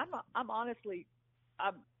 I'm honestly,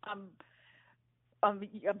 I'm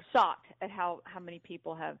shocked at how many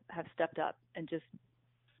people have stepped up and just.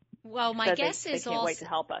 Well, my guess is they can't wait to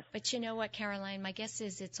help us. But you know what, Caroline? My guess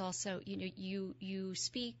is it's also, you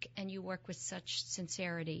speak and you work with such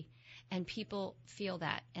sincerity, and people feel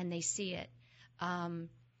that and they see it.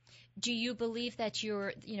 Do you believe that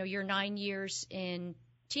your 9 years in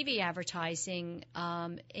TV advertising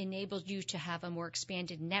enabled you to have a more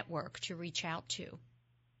expanded network to reach out to?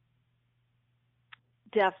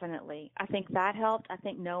 Definitely. I think that helped. I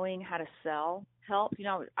think knowing how to sell helped.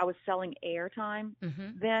 I was selling airtime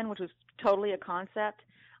then, which was totally a concept.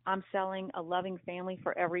 I'm selling a loving family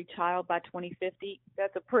for every child by 2050.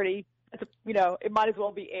 It might as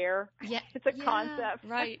well be air. Yeah. It's a concept.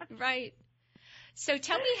 Right. So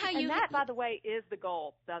tell me how and that, by the way, is the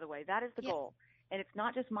goal. By the way, that is the goal. And it's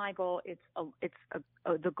not just my goal. It's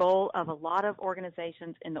the goal of a lot of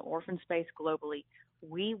organizations in the orphan space globally.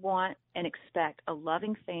 We want and expect a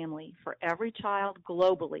loving family for every child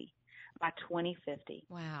globally by 2050.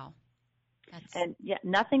 Wow. And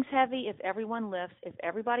nothing's heavy if everyone lifts, if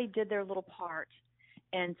everybody did their little part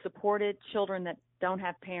and supported children that don't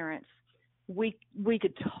have parents, we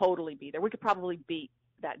could totally be there. We could probably beat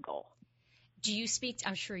that goal. Do you speak,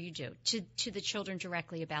 I'm sure you do, to the children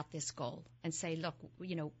directly about this goal and say, look,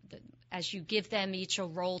 as you give them each a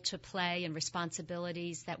role to play and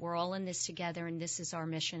responsibilities, that we're all in this together and this is our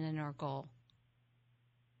mission and our goal?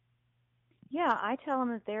 Yeah, I tell them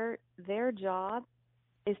that their job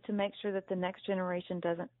is to make sure that the next generation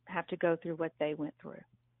doesn't have to go through what they went through.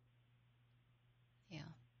 Yeah.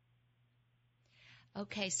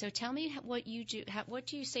 Okay, so tell me what you do. What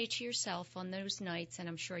do you say to yourself on those nights, and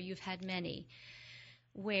I'm sure you've had many,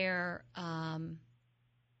 where,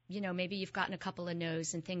 maybe you've gotten a couple of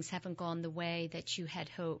no's and things haven't gone the way that you had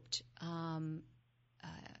hoped,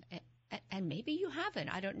 and maybe you haven't.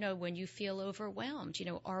 I don't know, when you feel overwhelmed.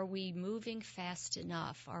 Are we moving fast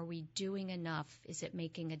enough? Are we doing enough? Is it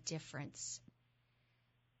making a difference?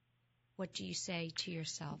 What do you say to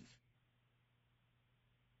yourself?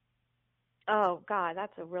 Oh, God,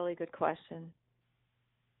 that's a really good question.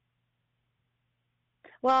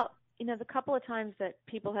 Well, the couple of times that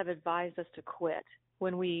people have advised us to quit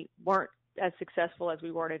when we weren't as successful as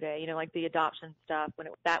we were today, like the adoption stuff, when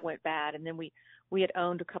that went bad, and then we had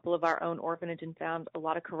owned a couple of our own orphanage and found a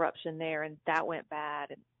lot of corruption there, and that went bad.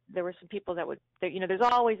 And there were some people that there's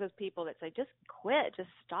always those people that say, just quit, just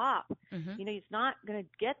stop. Mm-hmm. It's not going to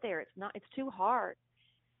get there. It's too hard.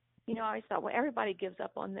 I always thought, well, everybody gives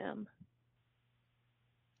up on them.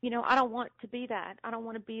 I don't want to be that. I don't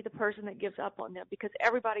want to be the person that gives up on them because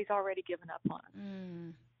everybody's already given up on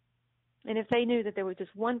them. And if they knew that there was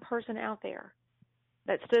just one person out there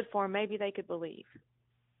that stood for them, maybe they could believe.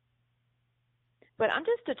 But I'm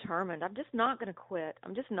just determined. I'm just not going to quit.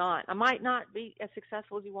 I'm just not. I might not be as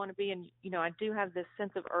successful as you want to be, and, I do have this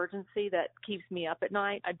sense of urgency that keeps me up at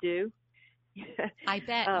night. I do. I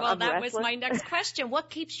bet. Well, that was my next question. What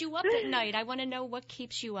keeps you up at night? I want to know what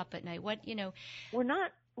keeps you up at night. We're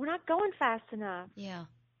not going fast enough. Yeah.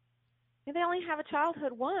 They only have a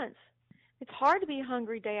childhood once. It's hard to be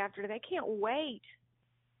hungry day after day. They can't wait.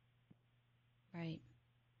 Right.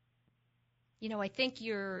 I think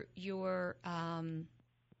your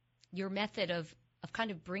method of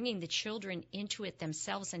kind of bringing the children into it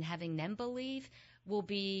themselves and having them believe will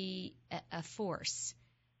be a force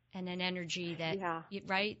and an energy that,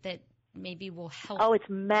 right, that maybe will help. Oh, it's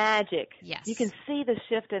magic. Yes. You can see the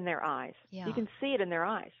shift in their eyes. Yeah. You can see it in their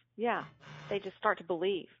eyes. Yeah. They just start to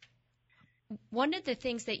believe. One of the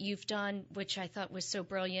things that you've done, which I thought was so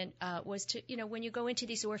brilliant, was to, when you go into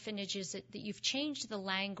these orphanages, that you've changed the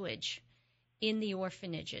language in the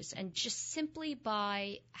orphanages. And just simply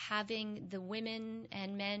by having the women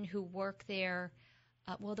and men who work there,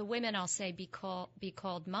 the women, I'll say, be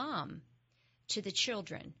called mom to the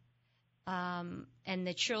children. And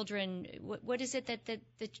the children, what is it that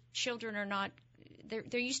the children are not,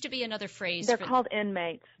 there used to be another phrase. They're called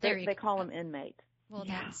inmates. They call them inmates. Well,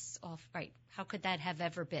 that's off. Right. How could that have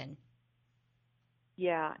ever been?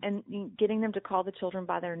 Yeah, and getting them to call the children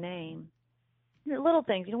by their name. Little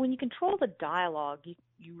things. When you control the dialogue,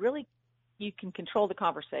 you can control the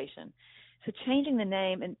conversation. So changing the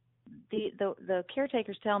name, and the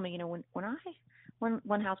caretakers tell me, when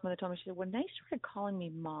one house mother told me, she said, when they started calling me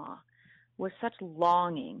Ma with such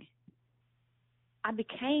longing, I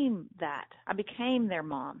became that. I became their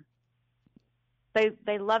mom.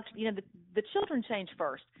 They loved, the children change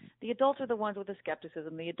first. The adults are the ones with the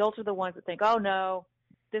skepticism. The adults are the ones that think, oh no,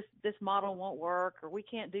 this model won't work, or we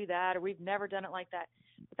can't do that, or we've never done it like that.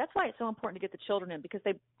 But that's why it's so important to get the children in, because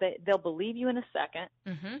they'll believe you in a second,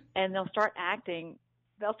 mm-hmm. and they'll start acting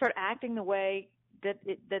the way that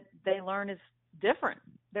they learn is different.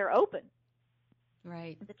 They're open.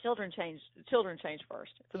 Right. The children change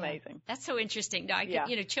first. It's amazing. That's so interesting.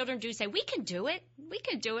 Children do say, we can do it. We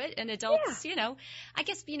can do it. And adults, I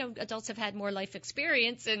guess, adults have had more life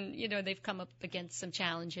experience, and, they've come up against some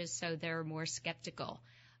challenges, so they're more skeptical.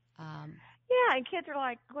 Yeah, and kids are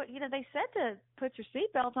like, well, they said to put your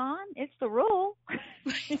seatbelt on. It's the rule.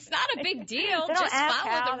 It's not a big deal. They Just don't ask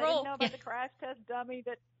follow how. the rule. They didn't know about the crash test dummy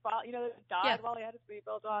that died while he had his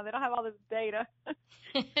seatbelt on. They don't have all this data.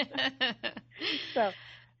 So,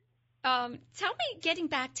 tell me, getting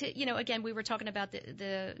back to, again, we were talking about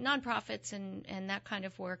the nonprofits and that kind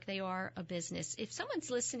of work. They are a business. If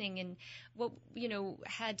someone's listening and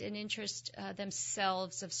had an interest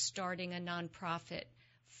themselves of starting a nonprofit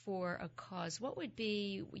for a cause, what would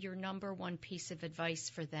be your number one piece of advice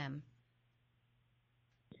for them?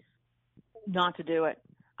 Not to do it.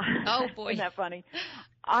 Oh, boy. Isn't that funny?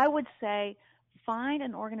 I would say find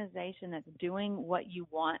an organization that's doing what you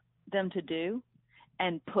want them to do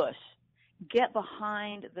and push. Get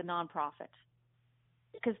behind the nonprofit,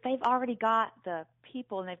 because they've already got the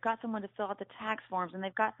people, and they've got someone to fill out the tax forms, and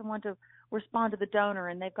they've got someone to respond to the donor,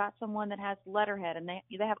 and they've got someone that has letterhead, and they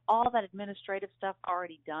have all that administrative stuff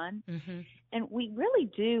already done. Mm-hmm. And we really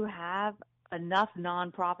do have enough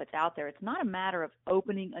nonprofits out there. It's not a matter of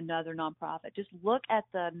opening another nonprofit. Just look at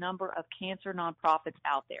the number of cancer nonprofits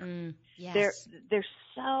out there. Yes. There's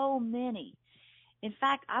so many. In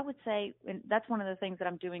fact, I would say, and that's one of the things that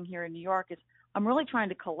I'm doing here in New York, is I'm really trying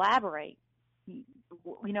to collaborate,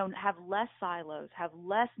 have less silos, have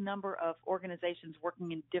less number of organizations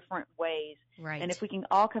working in different ways. Right. And if we can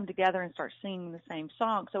all come together and start singing the same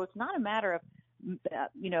song. So it's not a matter of,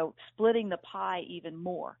 splitting the pie even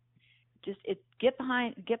more. Just get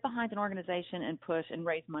behind an organization and push and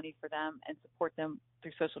raise money for them and support them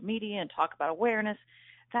through social media and talk about awareness.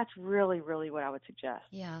 That's really, really what I would suggest.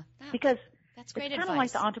 Yeah. Because that's great advice. It's kind of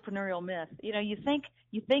like the entrepreneurial myth. You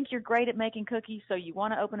think you're great at making cookies, so you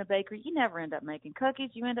want to open a bakery. You never end up making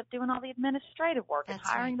cookies. You end up doing all the administrative work and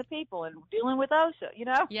hiring the people and dealing with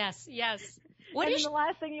OSHA, Yes. And then the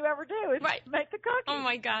last thing you ever do is make the cookies. Oh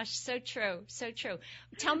my gosh, so true, so true.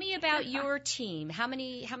 Tell me about your team. How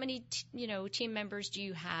many team members do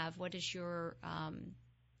you have? What does your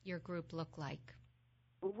group look like?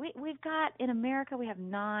 We've got, in America, we have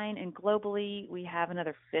 9, and globally we have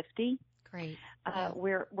another 50. Great.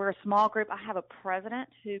 We're a small group. I have a president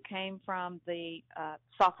who came from the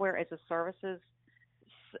software as a services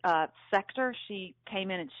sector. She came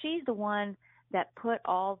in, and she's the one that put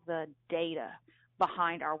all the data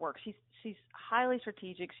behind our work. She's highly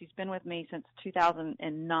strategic. She's been with me since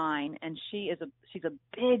 2009, and she's a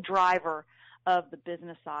big driver of the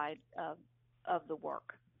business side of the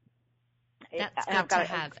work. That's good to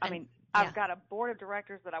have. I've got a board of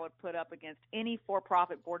directors that I would put up against any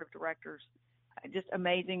for-profit board of directors. Just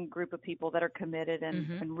amazing group of people that are committed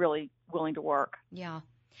and really willing to work. Yeah.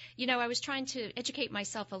 I was trying to educate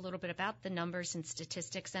myself a little bit about the numbers and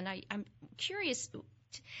statistics, and I'm curious,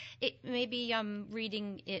 maybe I'm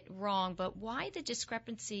reading it wrong, but why the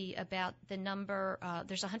discrepancy about the number?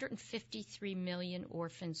 There's 153 million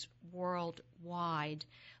orphans worldwide,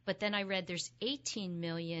 but then I read there's 18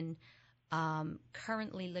 million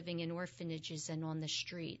currently living in orphanages and on the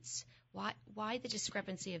streets. Why the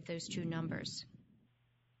discrepancy of those two numbers?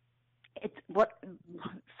 It's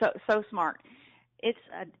so smart.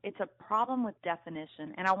 It's a problem with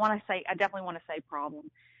definition, and I definitely want to say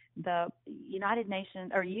problem. The United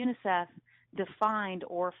Nations or UNICEF defined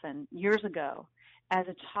orphan years ago as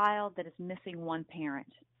a child that is missing one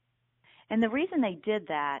parent. And the reason they did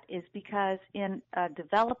that is because in a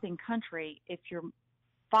developing country, if your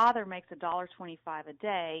father makes $1.25 a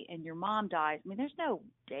day and your mom dies, I mean, there's no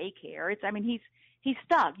daycare. He's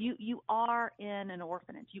stuck. You are in an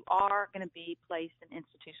orphanage. You are going to be placed in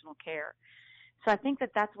institutional care. So I think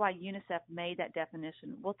that's why UNICEF made that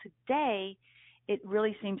definition. Well, today it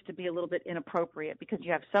really seems to be a little bit inappropriate because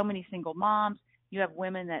you have so many single moms. You have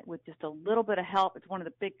women that with just a little bit of help, it's one of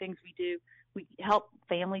the big things we do. We help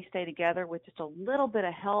families stay together with just a little bit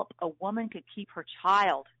of help. A woman could keep her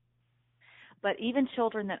child. But even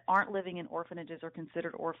children that aren't living in orphanages are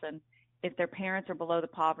considered orphan if their parents are below the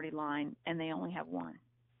poverty line and they only have one.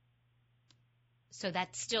 So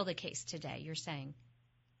that's still the case today, you're saying?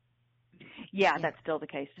 Yeah, that's still the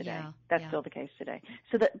case today. That's still the case today.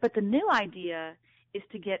 But the new idea is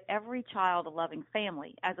to get every child a loving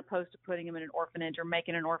family as opposed to putting them in an orphanage or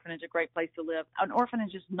making an orphanage a great place to live. An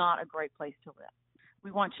orphanage is not a great place to live.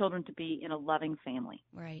 We want children to be in a loving family.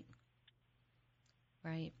 Right.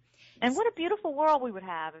 Right. And what a beautiful world we would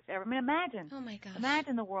have if ever, imagine. Oh my gosh.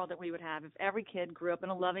 Imagine the world that we would have if every kid grew up in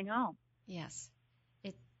a loving home. Yes.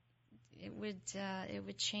 It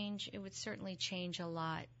would change. It would certainly change a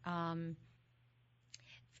lot.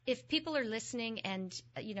 If people are listening and,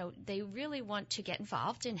 they really want to get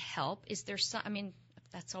involved and help, is there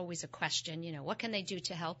that's always a question, what can they do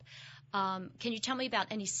to help? Can you tell me about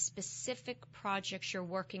any specific projects you're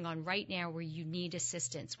working on right now where you need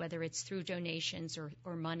assistance, whether it's through donations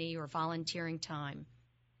or money or volunteering time?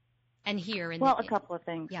 And here a couple of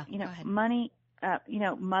things. Yeah, go ahead. Money,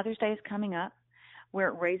 Mother's Day is coming up.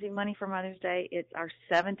 We're raising money for Mother's Day. It's our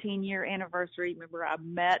 17-year anniversary. Remember, I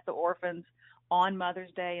met the orphans on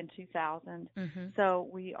Mother's Day in 2000. Mm-hmm. So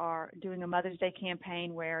we are doing a Mother's Day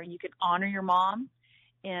campaign where you can honor your mom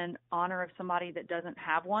in honor of somebody that doesn't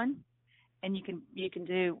have one. And you can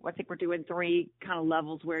do, I think we're doing 3 kind of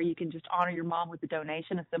levels where you can just honor your mom with a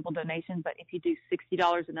donation, a simple donation. But if you do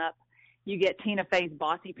 $60 and up, you get Tina Fey's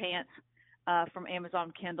Bossy Pants from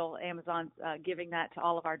Amazon Kindle. Amazon's giving that to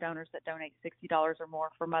all of our donors that donate $60 or more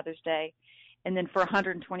for Mother's Day. And then for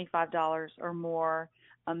 $125 or more,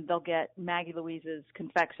 they'll get Maggie Louise's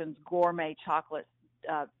Confections gourmet chocolates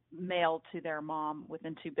mailed to their mom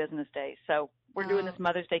within 2 business days. So we're doing this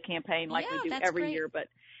Mother's Day campaign like we do every year. But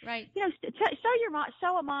right,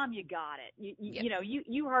 show a mom you got it.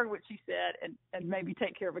 You heard what she said, and maybe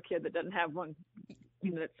take care of a kid that doesn't have one.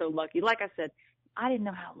 That's so lucky. Like I said, I didn't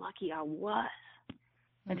know how lucky I was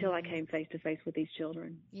until I came face to face with these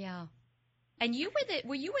children. Yeah. And you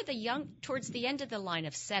were the young towards the end of the line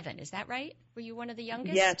of 7, is that right? Were you one of the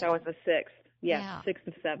youngest? Yes, I was the 6th. Yeah. 6th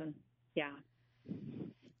of 7. Yeah.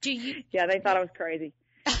 Do you? Yeah, they thought I was crazy.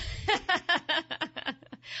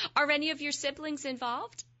 Are any of your siblings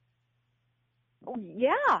involved? Oh,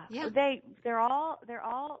 yeah. They're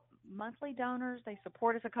all monthly donors. They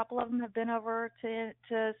support us. A couple of them have been over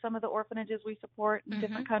to some of the orphanages we support in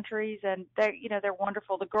different countries, and they're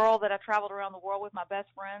wonderful. The girl that I traveled around the world with, my best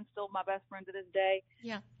friend, still my best friend to this day.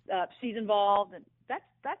 Yeah. She's involved, and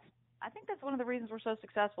I think that's one of the reasons we're so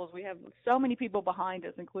successful is we have so many people behind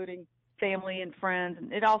us, including family and friends,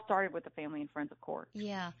 and it all started with the family and friends, of course.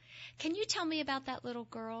 Yeah. Can you tell me about that little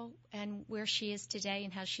girl and where she is today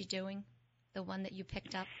and how she's doing, the one that you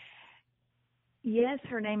picked up? Yes,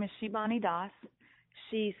 her name is Shibani Das.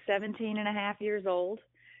 She's 17 and a half years old.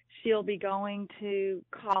 She'll be going to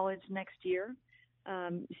college next year.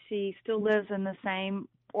 She still lives in the same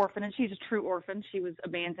orphanage. She's a true orphan. She was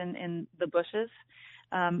abandoned in the bushes.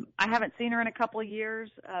 I haven't seen her in a couple of years,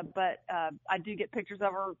 but I do get pictures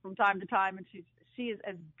of her from time to time, and she is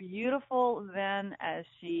as beautiful then as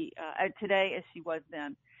today as she was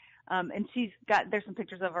then. And there's some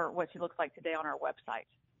pictures of her, what she looks like today on our website.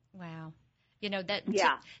 Wow.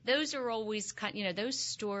 Those are always those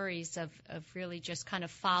stories of really just kind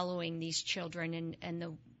of following these children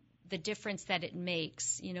and the difference that it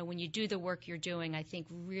makes, when you do the work you're doing, I think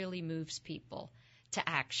really moves people to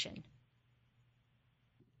action.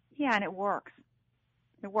 Yeah, and it works.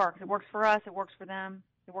 It works. It works for us. It works for them.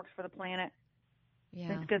 It works for the planet.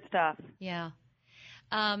 Yeah. It's good stuff. Yeah.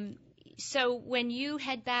 So when you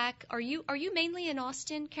head back, are you mainly in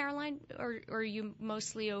Austin, Caroline, or are you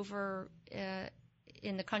mostly over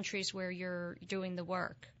in the countries where you're doing the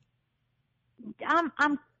work? I'm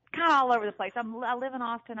kind of all over the place. I live in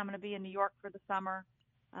Austin. I'm going to be in New York for the summer.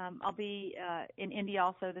 I'll be in India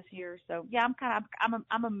also this year. So yeah,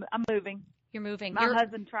 I'm moving. You're moving. My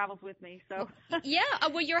husband travels with me, so. Yeah,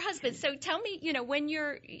 well, your husband. So tell me, when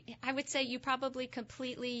I would say you probably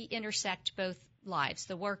completely intersect both lives,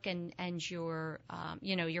 the work and your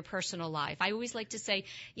your personal life. I always like to say,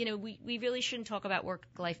 we really shouldn't talk about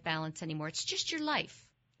work-life balance anymore. It's just your life.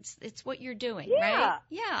 It's what you're doing, right?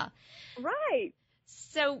 Yeah. Right.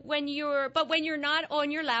 So when you're not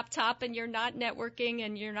on your laptop and you're not networking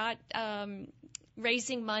and you're not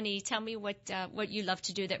raising money, tell me what you love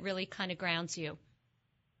to do that really kind of grounds you.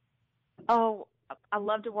 Oh, I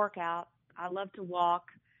love to work out. I love to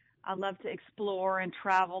walk. I love to explore and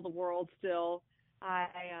travel the world still.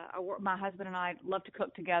 My husband and I love to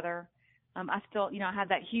cook together. I still, I have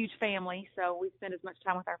that huge family, so we spend as much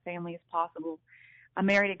time with our family as possible. I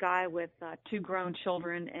married a guy with 2 grown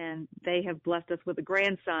children, and they have blessed us with a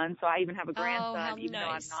grandson. So I even have a grandson, even though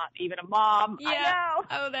I'm not even a mom. Yeah. I know.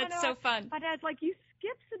 Oh, that's so fun. My dad's like, you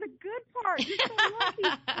skipped to the good part. You're so lucky.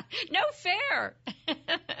 No fair.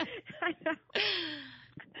 I know.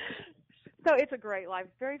 So it's a great life.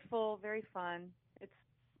 Very full, very fun.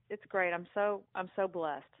 It's great. I'm so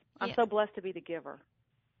blessed. I'm so blessed to be the giver.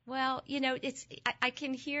 Well, I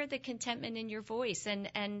can hear the contentment in your voice, and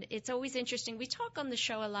it's always interesting. We talk on the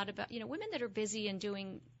show a lot about, women that are busy and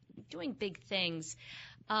doing big things.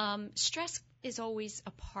 Stress is always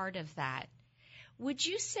a part of that. Would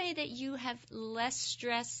you say that you have less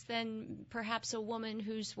stress than perhaps a woman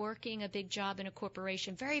who's working a big job in a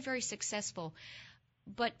corporation, very, very successful,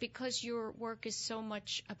 but because your work is so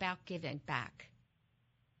much about giving back?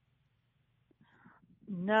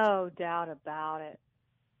 No doubt about it.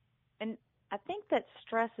 And I think that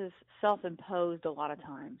stress is self-imposed a lot of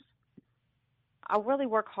times. I really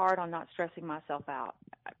work hard on not stressing myself out.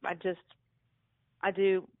 I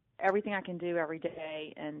do everything I can do every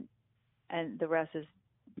day, and the rest is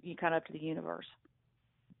kind of up to the universe.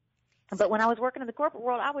 But when I was working in the corporate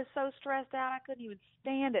world, I was so stressed out I couldn't even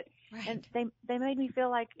stand it. Right. And they made me feel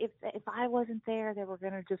like if I wasn't there, they were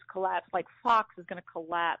going to just collapse. Like Fox is going to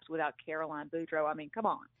collapse without Caroline Boudreaux. I mean, come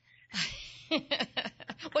on.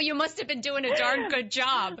 Well, you must have been doing a darn good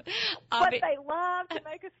job. But they love to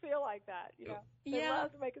make us feel like that. They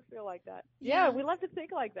love to make us feel like that. Yeah, we love to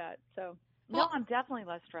think like that. So, no, I'm definitely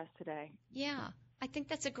less stressed today. Yeah. I think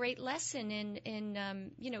that's a great lesson in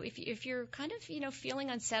if you're kind of,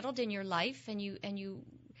 feeling unsettled in your life and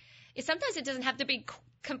sometimes it doesn't have to be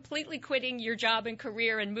completely quitting your job and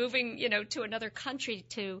career and moving, to another country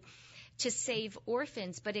to save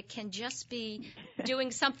orphans, but it can just be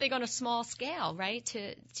doing something on a small scale, right?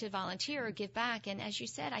 To volunteer or give back. And as you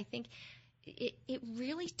said, I think it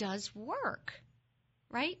really does work,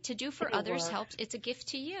 right? To do for others helps. It's a gift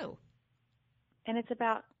to you. And it's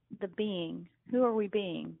about the being. Who are we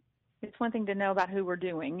being? It's one thing to know about who we're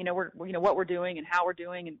doing, what we're doing and how we're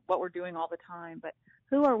doing and what we're doing all the time, but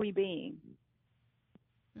who are we being?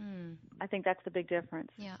 I think that's the big difference.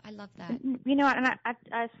 Yeah, I love that. And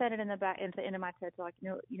I said it at the end of my TED Talk.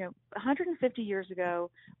 150 years ago,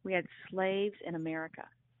 we had slaves in America,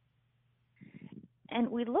 and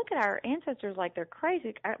we look at our ancestors like they're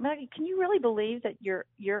crazy. Can you really believe that your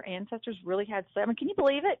ancestors really had slaves? Can you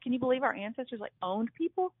believe it? Can you believe our ancestors owned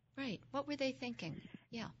people? Right. What were they thinking?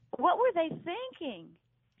 Yeah. What were they thinking?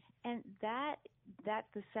 And that's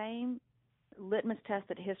the same litmus test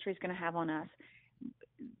that history is going to have on us.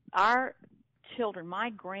 Our children, my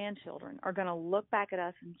grandchildren, are going to look back at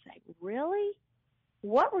us and say, really?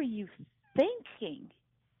 What were you thinking?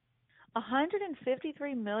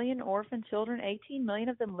 153 million orphan children, 18 million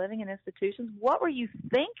of them living in institutions. What were you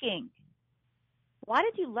thinking? Why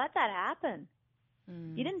did you let that happen?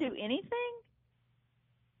 You didn't do anything?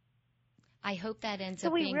 I hope that ends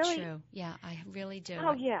up being true. Yeah, I really do.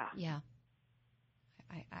 Oh, yeah. Yeah.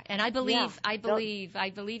 And I believe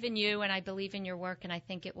in you, and I believe in your work, and I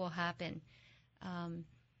think it will happen.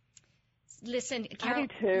 Listen, Carol, I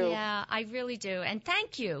do too. Yeah, I really do. And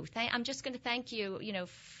thank you. I'm just going to thank you,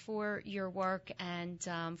 for your work and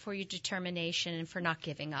for your determination and for not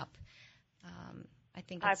giving up. I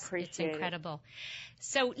think it's incredible.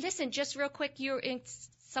 So listen, just real quick,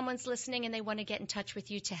 someone's listening and they want to get in touch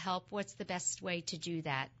with you to help. What's the best way to do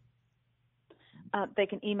that? They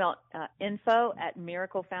can email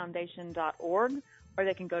info@miraclefoundation.org, or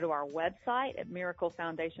they can go to our website at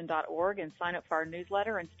miraclefoundation.org and sign up for our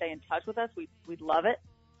newsletter and stay in touch with us. We'd love it.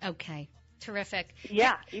 Okay. Terrific.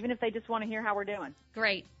 Yeah, even if they just want to hear how we're doing.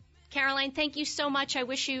 Great. Caroline, thank you so much. I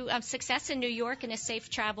wish you success in New York and a safe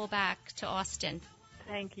travel back to Austin.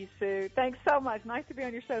 Thank you, Sue. Thanks so much. Nice to be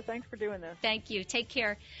on your show. Thanks for doing this. Thank you. Take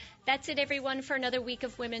care. That's it, everyone, for another week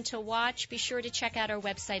of Women to Watch. Be sure to check out our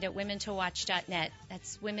website at womentowatch.net.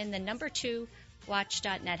 That's women, the number 2,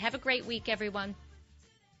 watch.net. Have a great week, everyone.